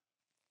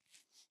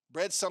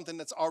 Bread's something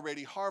that's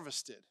already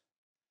harvested.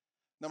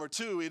 Number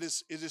 2, it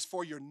is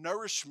for your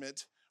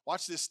nourishment.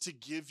 Watch this, to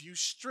give you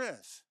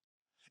strength.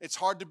 It's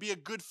hard to be a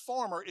good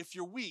farmer if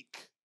you're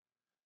weak.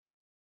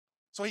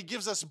 So he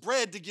gives us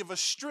bread to give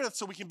us strength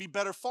so we can be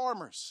better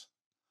farmers.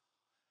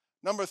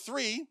 Number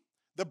 3,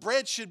 the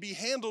bread should be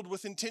handled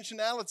with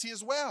intentionality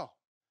as well.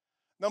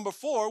 Number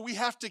 4, we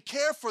have to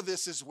care for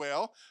this as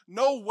well.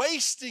 No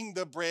wasting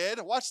the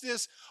bread, watch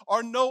this,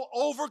 or no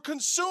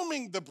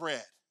over-consuming the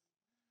bread.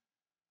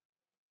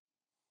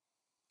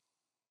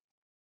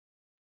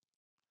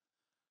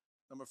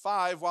 Number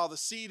 5, while the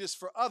seed is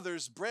for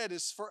others, bread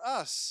is for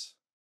us.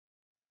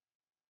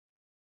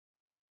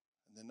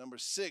 And then number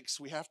 6,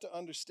 we have to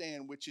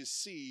understand which is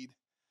seed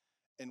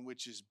and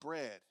which is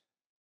bread.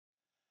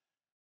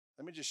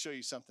 Let me just show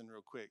you something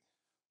real quick.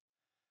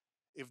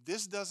 If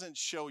this doesn't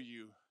show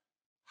you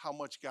how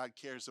much God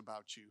cares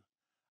about you,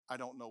 I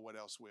don't know what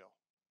else will.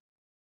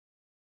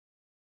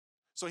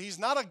 So he's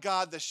not a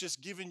God that's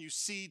just giving you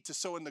seed to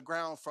sow in the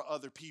ground for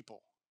other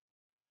people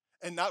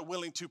and not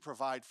willing to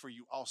provide for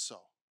you also.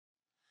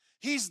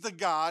 He's the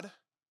God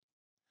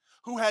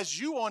who has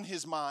you on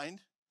his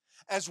mind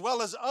as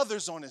well as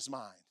others on his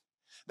mind.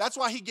 That's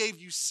why he gave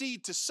you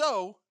seed to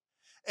sow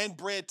and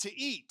bread to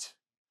eat.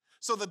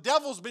 So the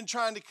devil's been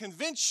trying to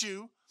convince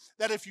you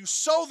that if you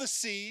sow the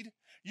seed,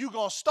 you're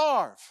going to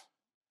starve.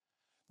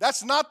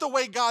 That's not the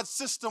way God's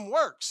system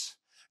works.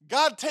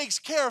 God takes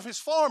care of his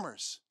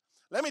farmers.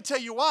 Let me tell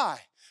you why.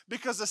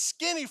 Because a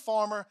skinny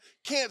farmer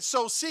can't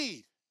sow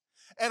seed,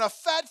 and a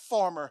fat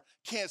farmer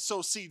can't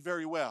sow seed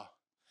very well.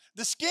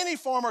 The skinny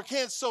farmer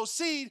can't sow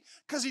seed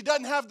because he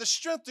doesn't have the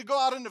strength to go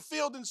out in the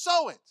field and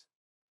sow it.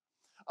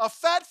 A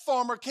fat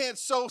farmer can't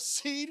sow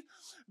seed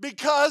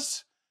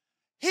because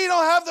he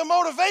don't have the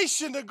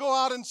motivation to go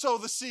out and sow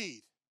the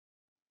seed.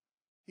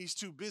 He's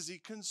too busy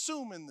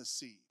consuming the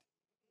seed.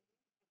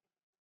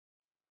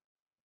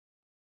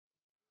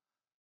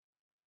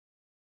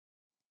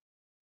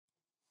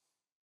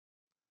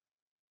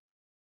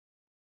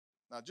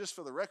 Now, just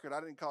for the record, I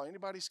didn't call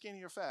anybody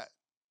skinny or fat.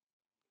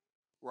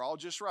 We're all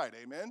just right,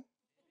 amen?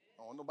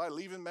 I don't want nobody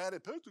leaving mad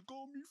at Pastor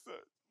called me fat.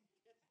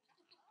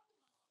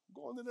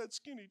 Going to that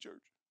skinny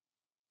church.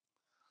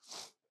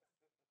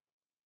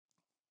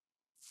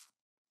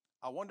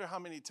 I wonder how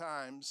many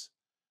times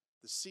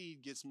the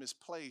seed gets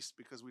misplaced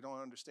because we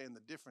don't understand the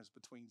difference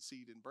between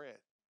seed and bread.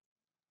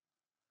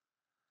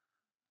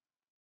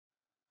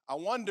 I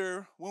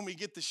wonder when we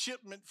get the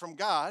shipment from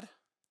God,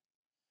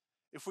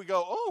 if we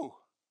go, oh,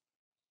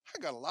 I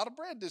got a lot of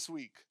bread this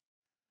week.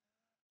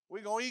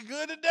 We're going to eat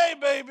good today,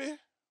 baby.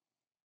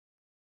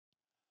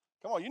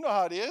 Come on, you know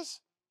how it is.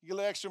 You get a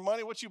little extra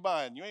money, what you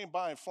buying? You ain't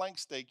buying flank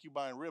steak, you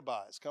buying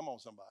ribeyes. Come on,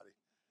 somebody.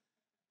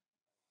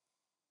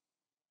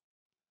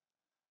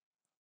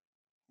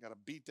 Got to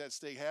beat that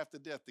steak half to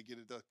death to get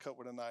it cut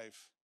with a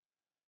knife.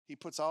 He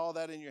puts all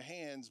that in your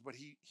hands, but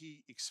he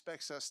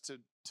expects us to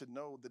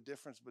know the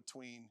difference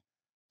between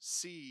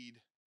seed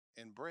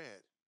and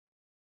bread.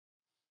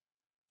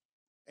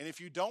 And if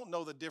you don't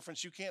know the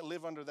difference, you can't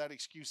live under that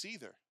excuse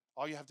either.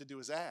 All you have to do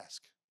is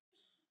ask.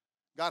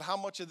 God, how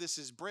much of this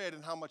is bread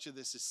and how much of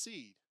this is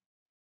seed?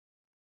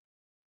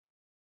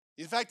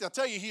 In fact, I'll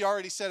tell you, he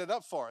already set it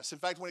up for us. In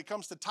fact, when it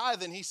comes to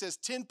tithing, he says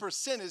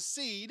 10% is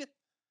seed,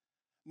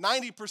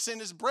 90%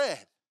 is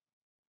bread.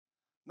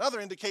 Another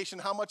indication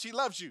how much he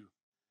loves you.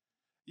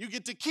 You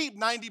get to keep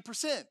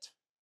 90%.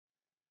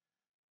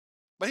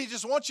 But he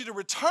just wants you to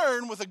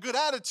return with a good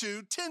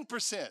attitude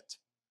 10%.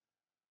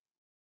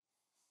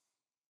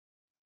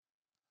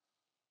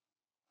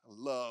 I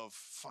love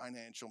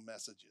financial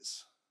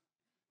messages.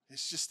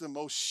 It's just the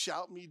most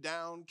shout me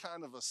down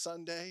kind of a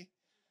Sunday.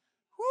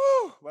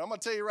 Woo! But I'm going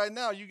to tell you right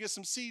now, you get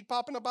some seed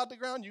popping up out the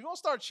ground, you're going to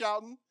start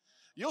shouting.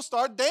 You'll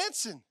start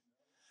dancing.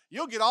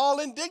 You'll get all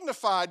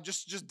indignified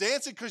just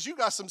dancing because you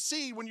got some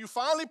seed. When you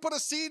finally put a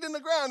seed in the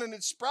ground and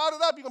it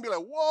sprouted up, you're going to be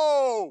like,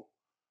 whoa,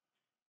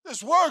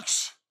 this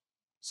works.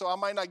 So I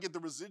might not get the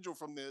residual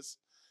from this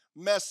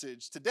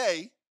message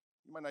today.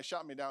 You might not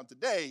shout me down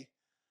today.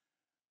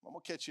 I'm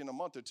going to catch you in a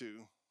month or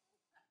two.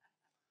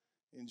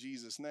 In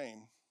Jesus'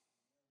 name.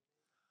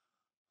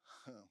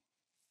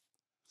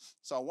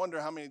 So I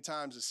wonder how many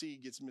times the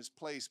seed gets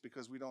misplaced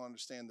because we don't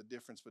understand the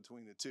difference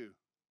between the two.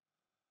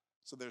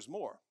 So there's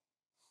more.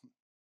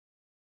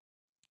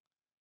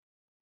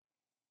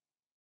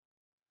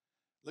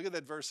 Look at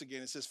that verse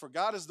again. It says, for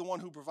God is the one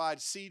who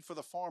provides seed for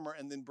the farmer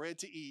and then bread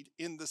to eat.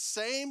 In the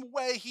same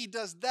way he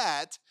does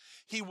that,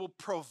 he will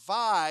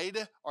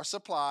provide or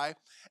supply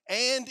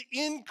and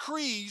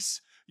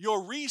increase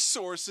your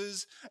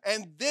resources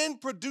and then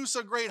produce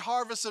a great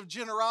harvest of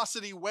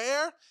generosity.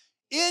 Where?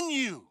 In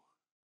you.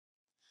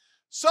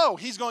 So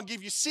he's going to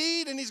give you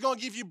seed and he's going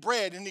to give you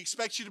bread, and he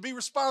expects you to be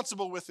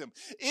responsible with him.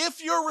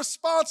 If you're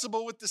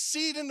responsible with the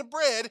seed and the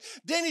bread,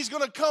 then he's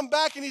going to come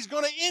back and he's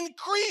going to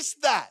increase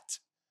that.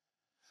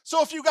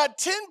 So if you got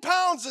 10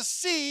 pounds of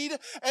seed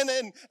and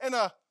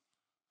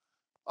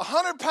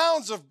 100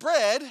 pounds of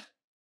bread,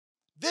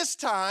 this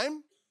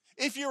time,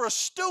 if you're a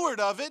steward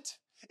of it,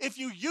 if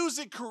you use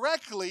it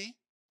correctly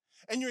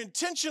and you're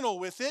intentional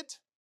with it,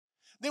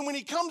 then when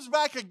he comes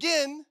back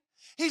again,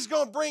 he's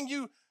going to bring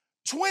you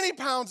 20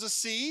 pounds of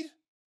seed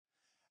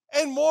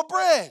and more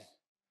bread.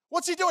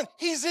 What's he doing?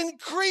 He's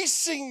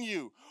increasing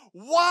you.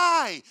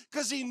 Why?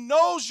 Because he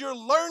knows you're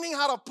learning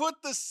how to put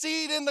the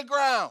seed in the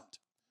ground.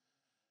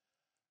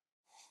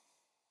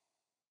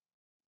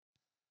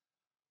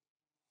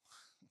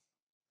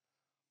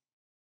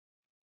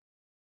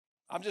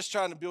 I'm just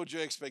trying to build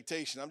your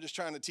expectation. I'm just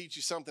trying to teach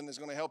you something that's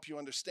going to help you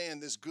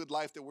understand this good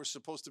life that we're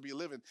supposed to be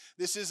living.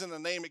 This isn't a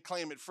name it,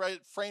 claim it,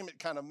 frame it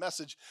kind of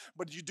message,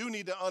 but you do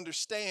need to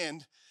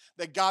understand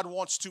that God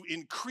wants to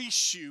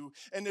increase you,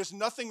 and there's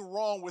nothing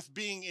wrong with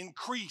being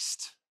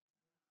increased.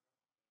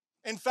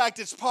 In fact,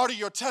 it's part of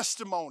your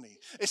testimony.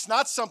 It's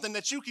not something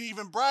that you can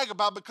even brag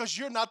about because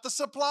you're not the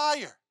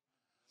supplier.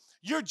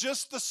 You're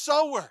just the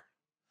sower.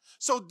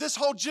 So this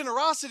whole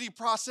generosity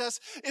process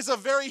is a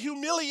very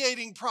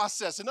humiliating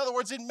process. In other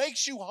words, it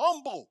makes you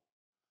humble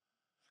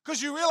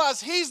because you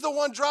realize he's the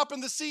one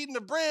dropping the seed and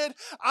the bread.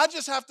 I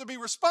just have to be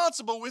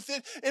responsible with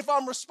it. If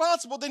I'm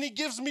responsible, then he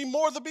gives me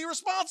more to be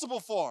responsible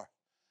for.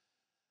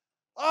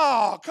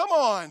 Oh, come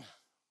on.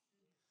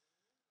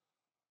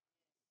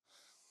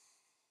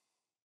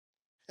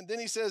 And then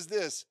he says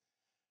this,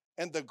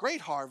 and the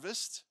great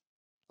harvest,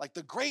 like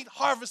the great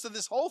harvest of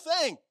this whole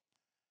thing,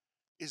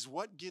 is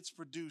what gets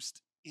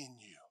produced in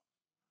you.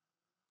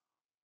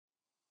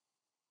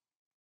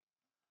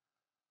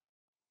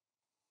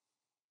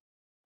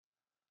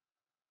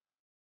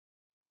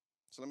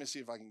 So let me see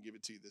if I can give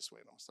it to you this way,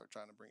 and I'm going to start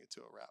trying to bring it to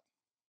a wrap.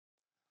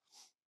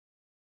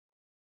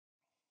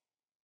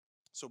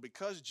 So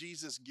because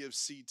Jesus gives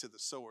seed to the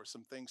sower,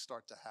 some things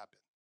start to happen.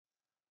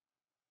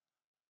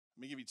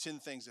 Let me give you 10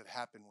 things that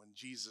happen when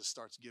Jesus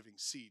starts giving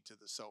seed to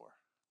the sower.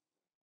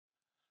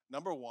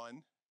 Number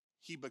one,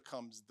 he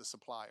becomes the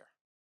supplier.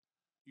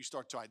 You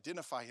start to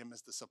identify him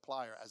as the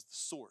supplier, as the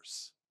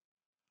source.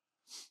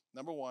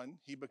 Number one,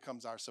 he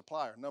becomes our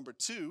supplier. Number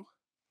two,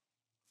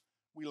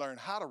 we learn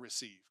how to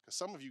receive, because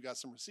some of you got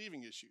some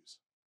receiving issues.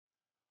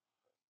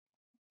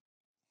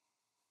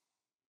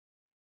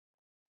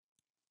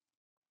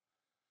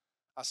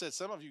 I said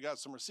some of you got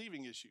some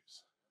receiving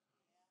issues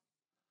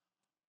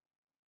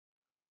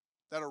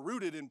that are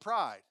rooted in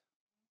pride.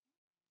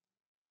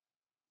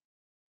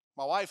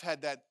 My wife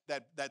had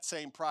that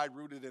same pride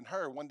rooted in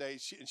her. One day,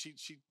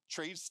 she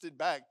traced it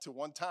back to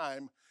one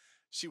time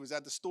she was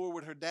at the store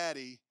with her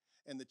daddy,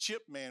 and the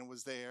chip man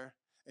was there,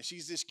 and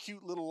she's this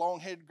cute little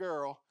long-haired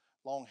girl,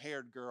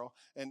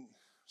 and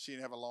she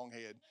didn't have a long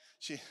head.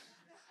 She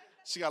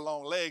got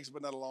long legs,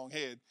 but not a long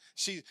head.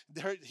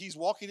 He's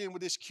walking in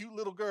with this cute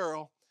little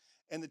girl,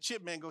 and the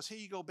chip man goes, "Here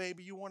you go,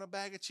 baby. You want a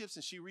bag of chips?"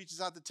 And she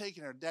reaches out to take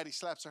it, and her daddy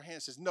slaps her hand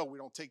and says, "No, we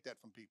don't take that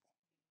from people."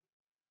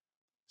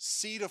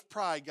 Seed of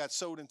pride got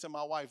sowed into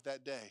my wife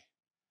that day.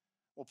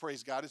 Well,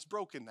 praise God, it's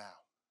broken now.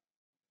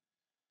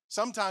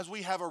 Sometimes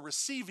we have a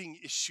receiving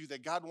issue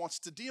that God wants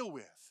to deal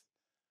with.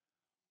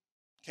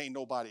 Can't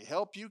nobody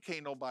help you.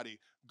 Can't nobody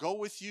go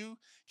with you.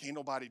 Can't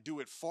nobody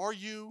do it for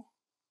you.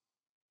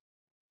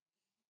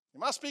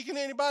 Am I speaking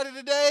to anybody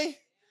today?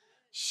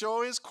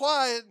 Sure is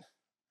quiet.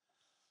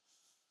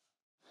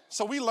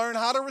 So we learn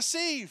how to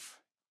receive.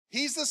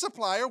 He's the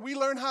supplier. We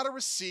learn how to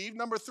receive.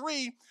 Number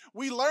 3,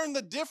 we learn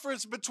the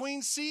difference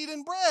between seed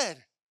and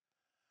bread.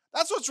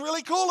 That's what's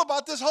really cool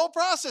about this whole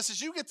process is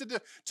you get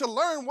to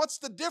learn what's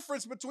the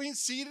difference between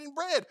seed and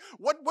bread.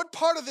 What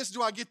part of this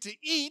do I get to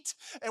eat,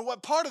 and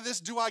what part of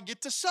this do I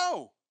get to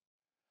sow?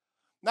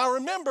 Now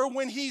remember,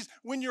 when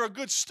you're a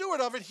good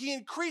steward of it, he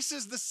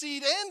increases the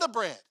seed and the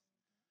bread.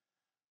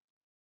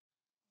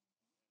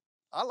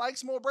 I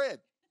like more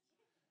bread.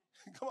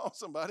 Come on,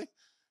 somebody.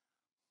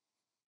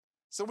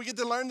 So we get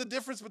to learn the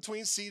difference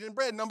between seed and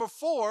bread. Number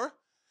 4,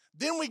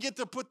 then we get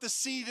to put the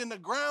seed in the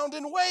ground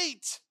and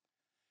wait.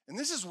 And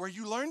this is where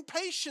you learn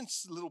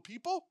patience, little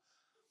people.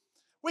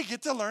 We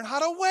get to learn how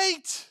to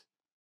wait.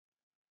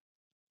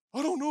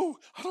 I don't know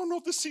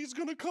if the seed's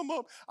going to come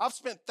up. I've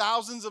spent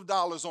thousands of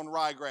dollars on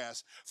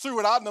ryegrass. Threw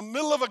it out in the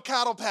middle of a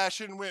cattle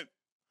pasture and went,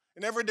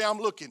 and every day I'm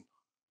looking.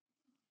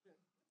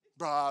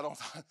 Bro,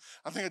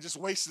 I think I just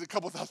wasted a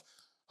couple thousand.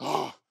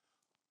 Oh,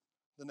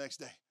 the next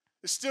day.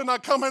 It's still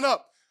not coming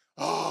up.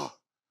 Oh.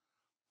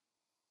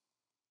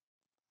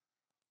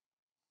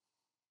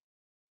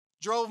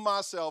 Drove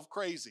myself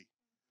crazy.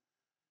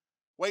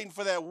 Waiting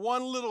for that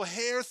one little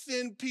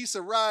hair-thin piece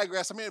of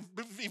ryegrass. I mean,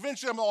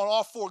 eventually I'm on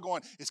all 4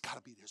 going, it's got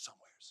to be there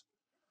somewhere.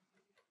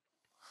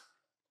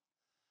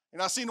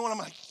 And I seen one, I'm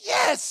like,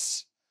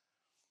 yes!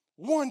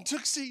 One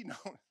took seed. No.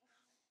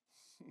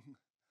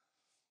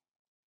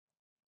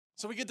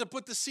 So we get to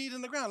put the seed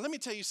in the ground. Let me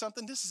tell you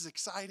something. This is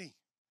exciting.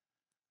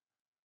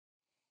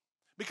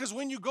 Because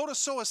when you go to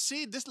sow a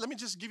seed, let me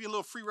just give you a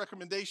little free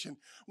recommendation.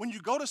 When you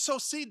go to sow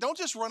seed, don't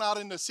just run out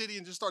in the city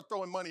and just start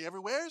throwing money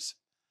everywhere.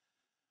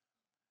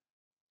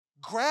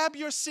 Grab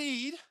your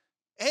seed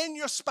and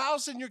your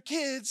spouse and your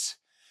kids,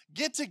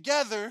 get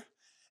together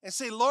and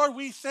say, Lord,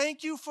 we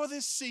thank you for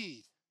this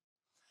seed.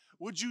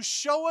 Would you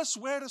show us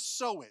where to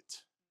sow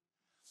it?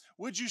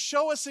 Would you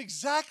show us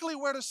exactly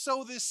where to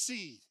sow this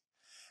seed?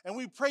 And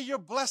we pray your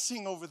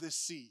blessing over this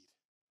seed.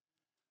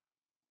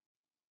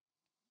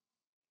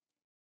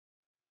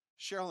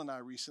 Cheryl and I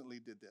recently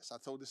did this. I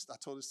told this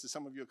to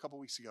some of you a couple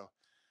weeks ago.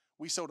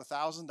 We sowed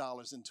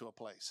 $1,000 into a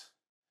place.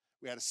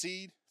 We had a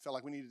seed, felt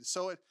like we needed to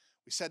sow it.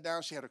 We sat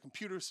down, she had her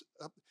computers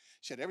up,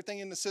 she had everything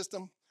in the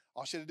system.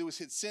 All she had to do was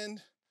hit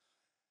send.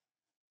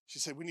 She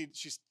said,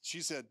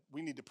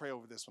 we need to pray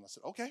over this one. I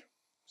said, okay.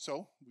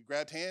 So we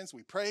grabbed hands,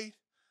 we prayed,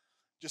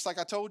 just like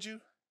I told you.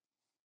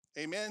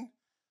 Amen.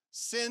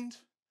 Send.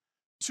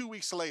 2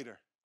 weeks later,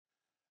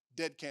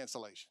 debt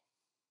cancellation.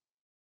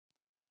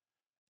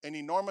 An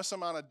enormous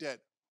amount of debt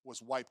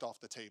was wiped off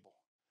the table.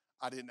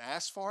 I didn't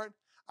ask for it.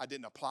 I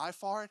didn't apply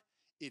for it.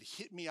 It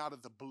hit me out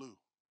of the blue.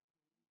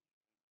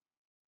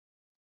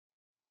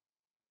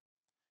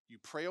 You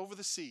pray over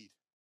the seed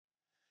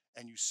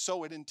and you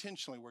sow it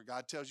intentionally where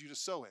God tells you to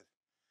sow it,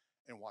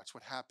 and watch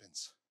what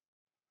happens.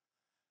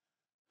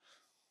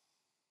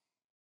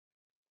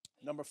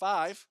 Number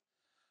 5,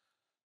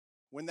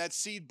 when that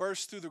seed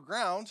bursts through the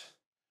ground,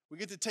 we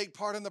get to take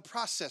part in the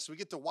process. We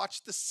get to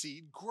watch the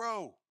seed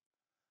grow.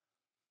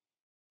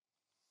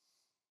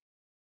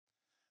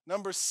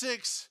 Number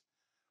 6,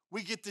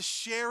 we get to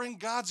share in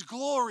God's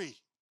glory.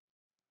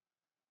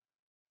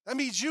 That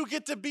means you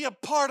get to be a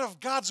part of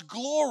God's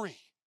glory.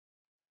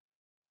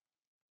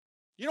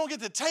 You don't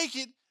get to take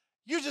it,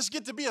 you just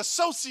get to be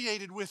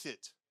associated with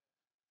it.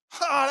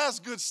 Ah, that's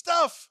good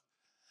stuff.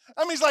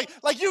 That means like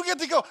you get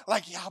to go,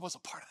 like, yeah, I was a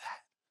part of that.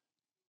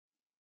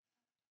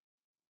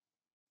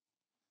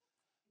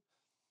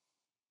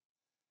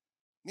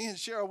 Me and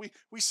Cheryl,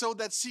 we sowed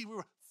that seed. We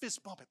were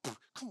fist bumping.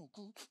 Come on,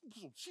 girl.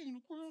 Seed in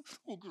the ground.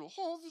 We'll get a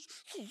harvest.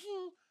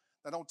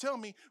 Now, don't tell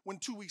me when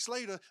 2 weeks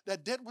later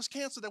that debt was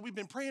canceled that we've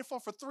been praying for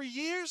 3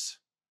 years.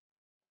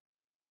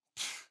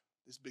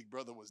 This big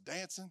brother was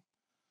dancing.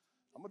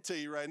 I'm going to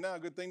tell you right now,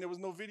 good thing there was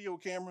no video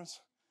cameras.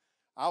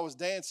 I was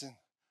dancing.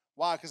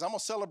 Why? Because I'm going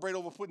to celebrate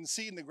over putting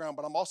seed in the ground,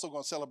 but I'm also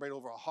going to celebrate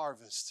over a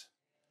harvest.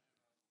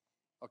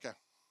 Okay.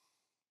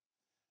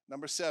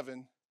 Number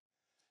 7,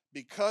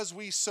 because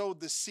we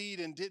sowed the seed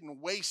and didn't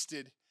waste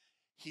it,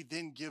 he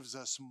then gives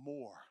us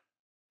more.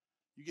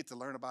 You get to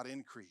learn about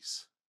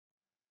increase.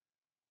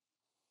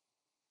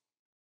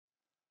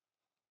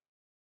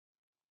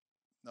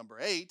 Number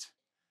 8,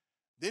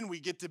 then we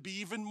get to be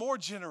even more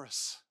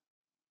generous.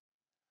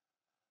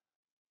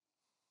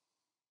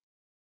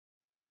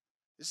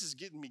 This is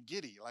getting me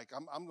giddy. Like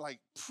I'm like,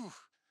 phew,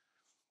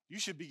 you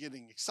should be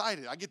getting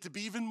excited. I get to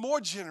be even more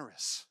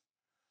generous.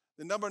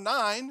 Then number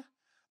 9,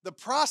 the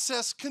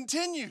process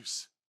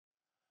continues.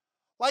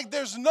 Like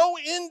there's no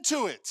end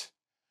to it.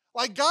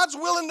 Like God's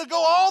willing to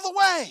go all the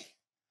way.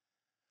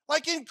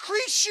 Like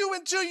increase you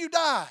until you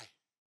die.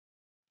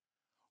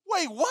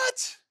 Wait,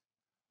 what?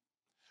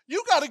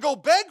 You got to go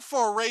beg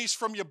for a raise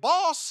from your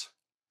boss.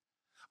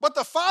 But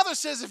the Father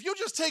says, if you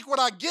just take what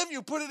I give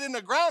you, put it in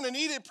the ground and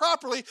eat it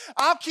properly,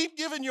 I'll keep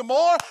giving you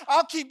more,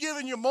 I'll keep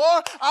giving you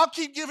more, I'll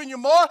keep giving you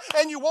more,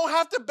 and you won't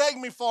have to beg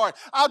me for it.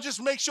 I'll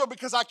just make sure,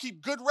 because I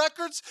keep good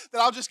records, that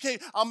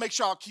I'll make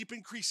sure I'll keep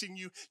increasing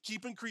you,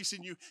 keep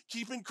increasing you,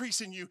 keep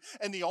increasing you.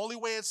 And the only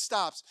way it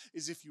stops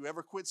is if you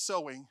ever quit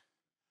sowing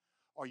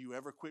or you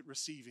ever quit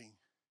receiving.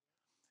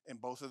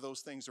 And both of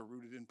those things are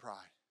rooted in pride.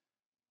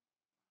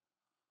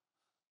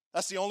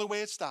 That's the only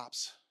way it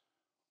stops.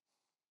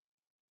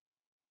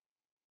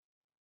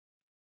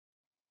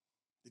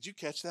 Did you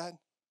catch that?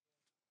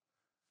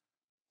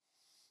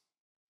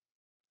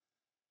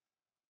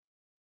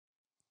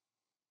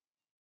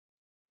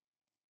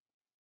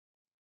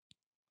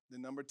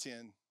 Then number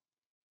 10,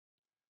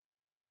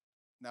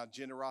 now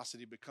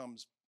generosity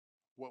becomes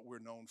what we're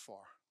known for.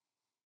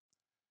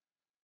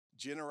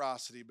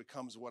 Generosity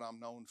becomes what I'm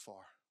known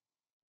for.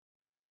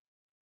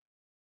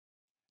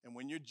 And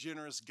when you're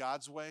generous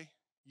God's way,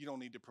 you don't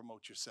need to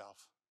promote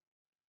yourself.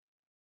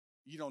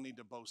 You don't need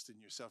to boast in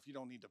yourself. You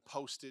don't need to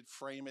post it,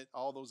 frame it,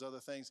 all those other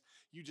things.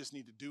 You just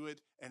need to do it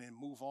and then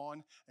move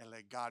on and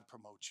let God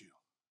promote you.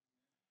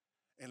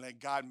 And let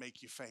God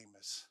make you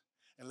famous.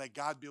 And let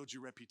God build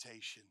your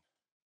reputation.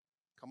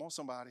 Come on,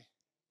 somebody.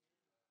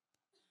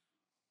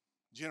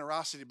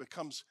 Generosity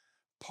becomes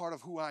part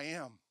of who I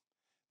am.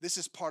 This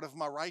is part of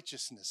my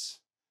righteousness.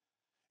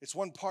 It's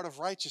one part of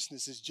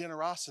righteousness is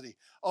generosity.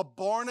 A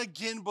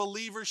born-again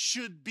believer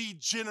should be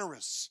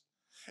generous.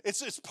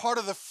 It's part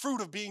of the fruit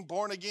of being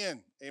born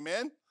again.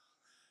 Amen?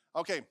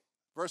 Okay,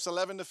 verse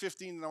 11 to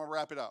 15, and I'm going to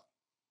wrap it up.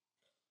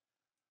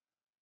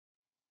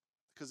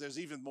 Because there's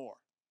even more.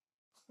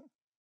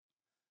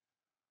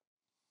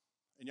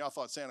 And y'all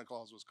thought Santa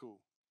Claus was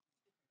cool.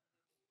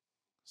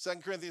 2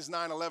 Corinthians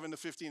 9, 11 to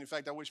 15. In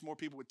fact, I wish more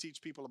people would teach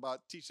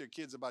their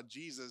kids about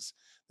Jesus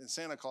than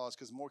Santa Claus,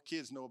 because more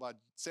kids know about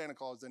Santa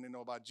Claus than they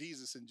know about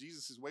Jesus, and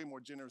Jesus is way more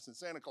generous than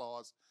Santa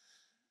Claus.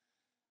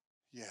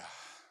 Yeah.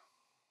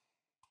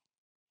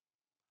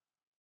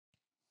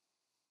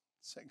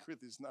 2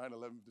 Corinthians 9,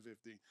 11 to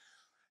 15.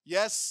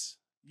 Yes,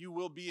 you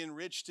will be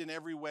enriched in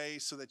every way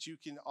so that you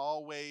can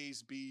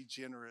always be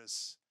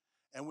generous.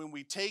 And when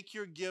we take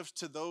your gifts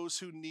to those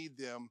who need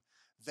them,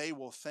 they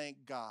will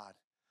thank God.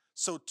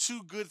 So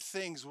 2 good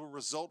things will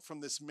result from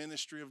this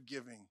ministry of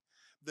giving.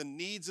 The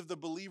needs of the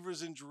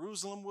believers in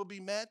Jerusalem will be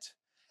met,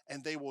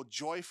 and they will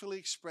joyfully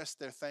express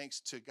their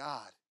thanks to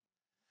God.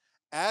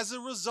 As a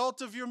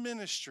result of your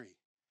ministry,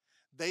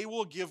 they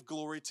will give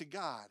glory to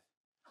God.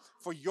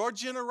 For your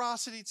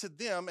generosity to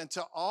them and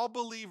to all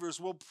believers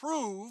will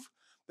prove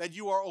that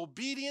you are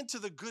obedient to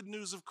the good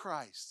news of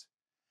Christ.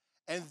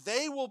 And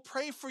they will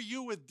pray for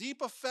you with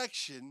deep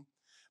affection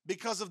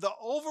because of the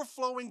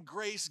overflowing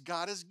grace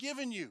God has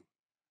given you.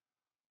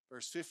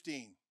 Verse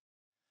 15,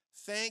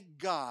 thank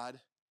God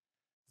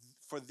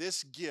for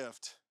this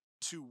gift,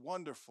 too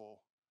wonderful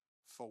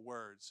for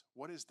words.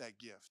 What is that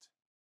gift?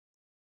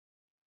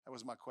 That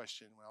was my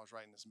question when I was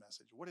writing this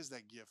message. What is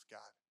that gift,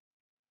 God?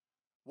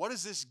 What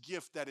is this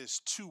gift that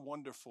is too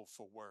wonderful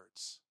for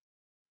words?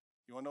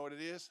 You want to know what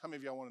it is? How many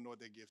of y'all want to know what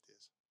that gift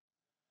is?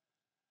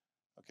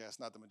 Okay, that's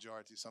not the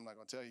majority, so I'm not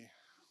going to tell you.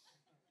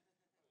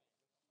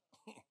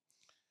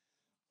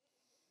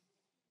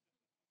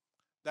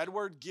 That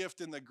word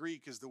gift in the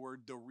Greek is the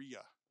word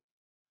doria.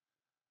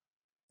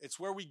 It's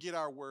where we get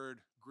our word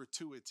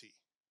gratuity.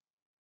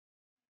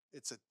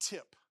 It's a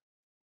tip.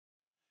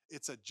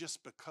 It's a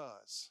just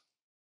because.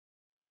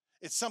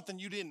 It's something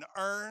you didn't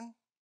earn,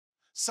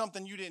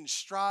 something you didn't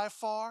strive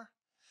for.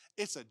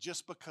 It's a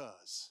just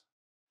because.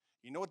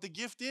 You know what the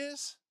gift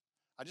is?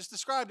 I just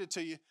described it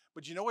to you,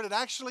 but you know what it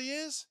actually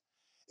is?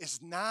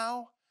 It's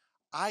now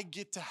I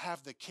get to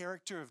have the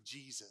character of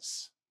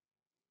Jesus.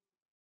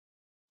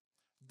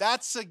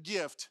 That's a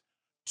gift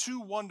too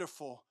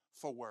wonderful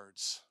for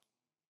words.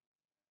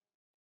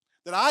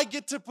 That I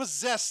get to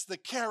possess the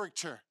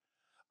character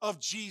of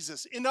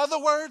Jesus. In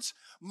other words,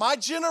 my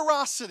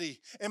generosity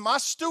and my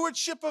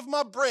stewardship of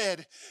my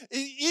bread,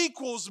 it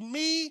equals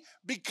me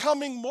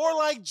becoming more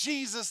like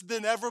Jesus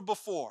than ever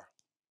before.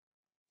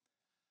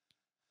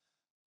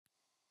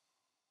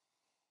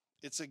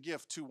 It's a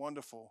gift too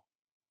wonderful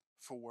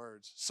for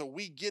words. So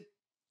we get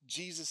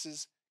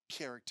Jesus's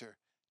character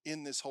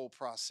in this whole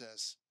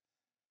process.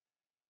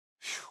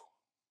 Whew.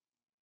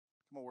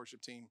 Come on,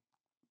 worship team.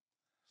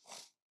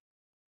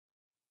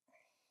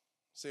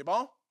 C'est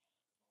bon?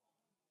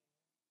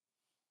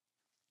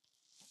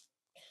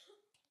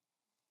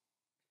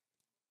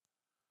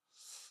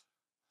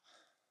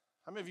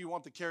 How many of you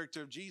want the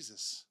character of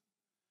Jesus?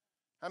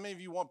 How many of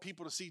you want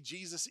people to see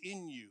Jesus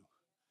in you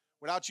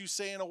without you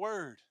saying a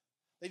word?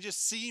 They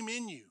just see him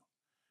in you.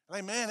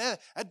 Like, man,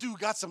 that dude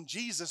got some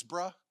Jesus,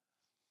 bruh.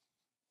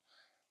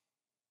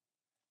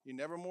 You're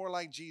never more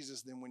like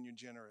Jesus than when you're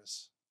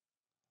generous.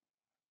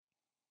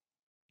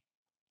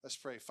 Let's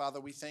pray. Father,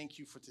 we thank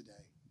you for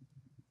today.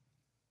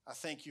 I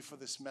thank you for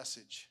this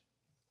message.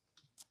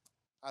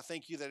 I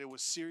thank you that it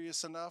was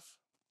serious enough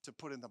to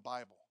put in the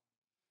Bible.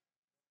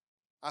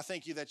 I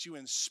thank you that you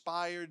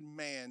inspired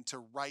man to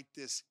write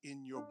this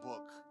in your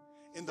book,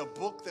 in the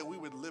book that we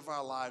would live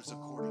our lives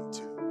according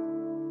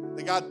to.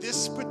 That God,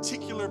 this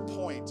particular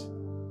point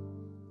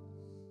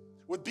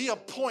would be a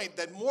point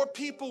that more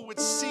people would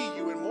see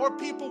you and more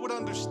people would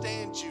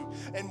understand you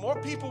and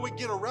more people would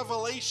get a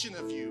revelation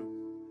of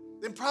you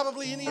than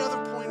probably any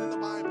other point in the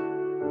Bible.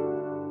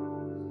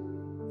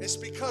 It's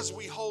because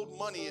we hold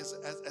money as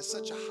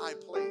such a high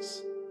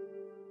place.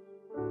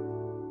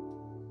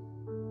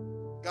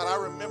 God, I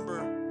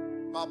remember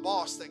my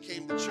boss that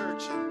came to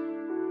church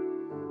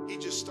and he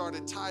just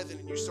started tithing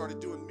and you started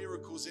doing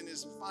miracles in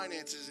his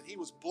finances and he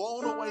was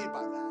blown away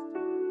by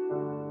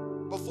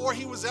that. Before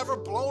he was ever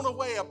blown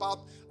away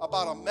about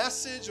a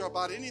message or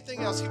about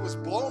anything else, he was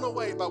blown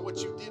away by what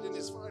you did in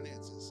his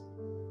finances.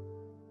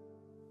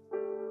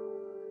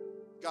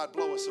 God,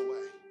 blow us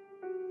away.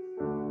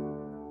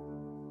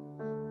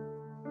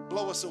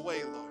 Blow us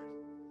away, Lord.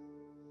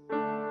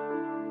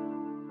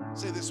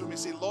 Say this with me.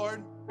 Say,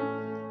 Lord,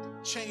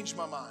 change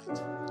my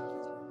mind.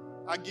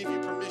 I give you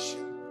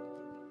permission.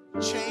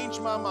 Change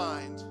my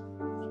mind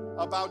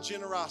about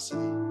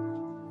generosity.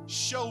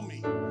 Show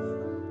me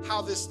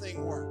how this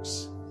thing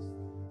works,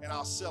 and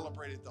I'll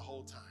celebrate it the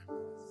whole time.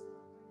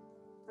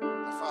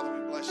 Now, Father,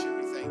 we bless you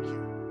and we thank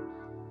you.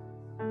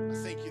 I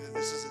thank you that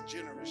this is a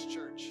generous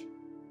church.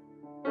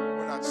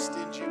 We're not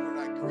stingy, we're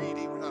not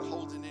greedy, we're not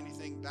holding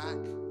anything back.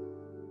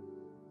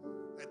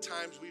 At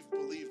times we've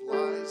believed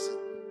lies and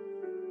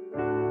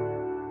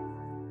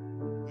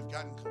we've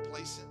gotten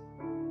complacent,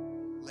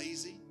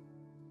 lazy.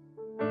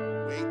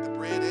 We ate the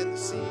bread and the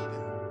seed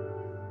and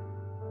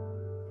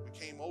we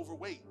became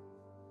overweight.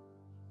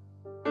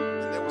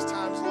 And there was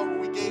times, Lord,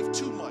 when we gave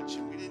too much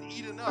and we didn't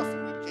eat enough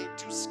and we became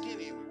too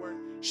skinny and we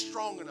weren't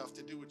strong enough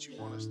to do what you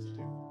want us to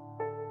do.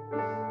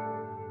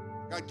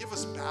 God, give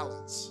us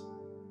balance,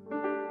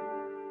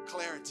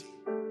 clarity,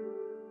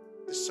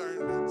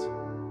 discernment.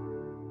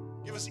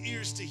 Give us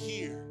ears to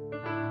hear,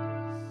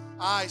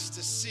 eyes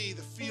to see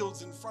the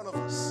fields in front of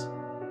us.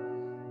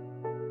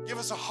 Give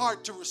us a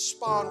heart to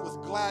respond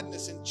with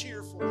gladness and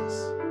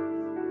cheerfulness.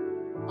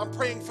 I'm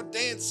praying for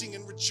dancing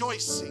and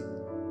rejoicing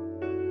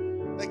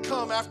that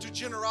come after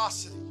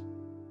generosity.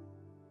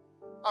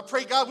 I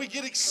pray, God, we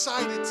get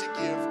excited to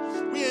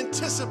give. We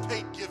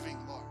anticipate giving,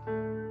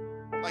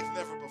 Lord, like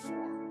never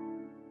before.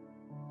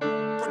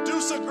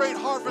 Produce a great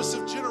harvest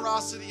of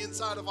generosity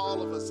inside of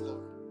all of us,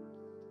 Lord.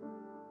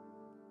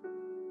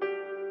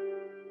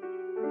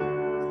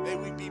 And may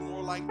we be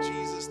more like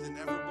Jesus than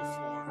ever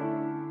before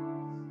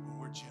when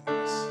we're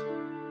generous.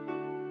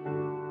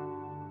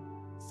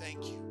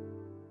 Thank you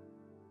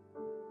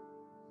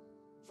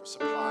for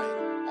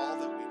supplying all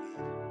that we need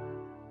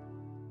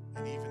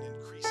and even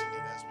increasing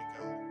it as we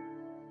go.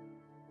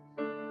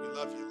 We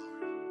love you,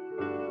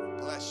 Lord.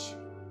 We bless you.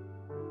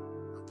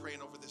 I'm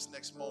praying over this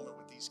next moment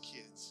with these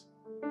kids.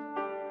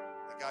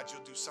 That God,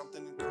 you'll do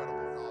something incredible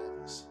in all of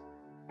us.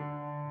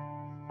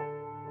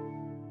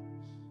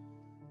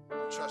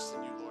 I'm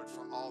trusting you, Lord,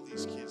 for all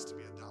these kids to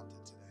be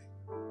adopted today.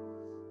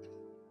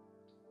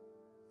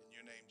 In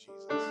your name,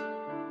 Jesus.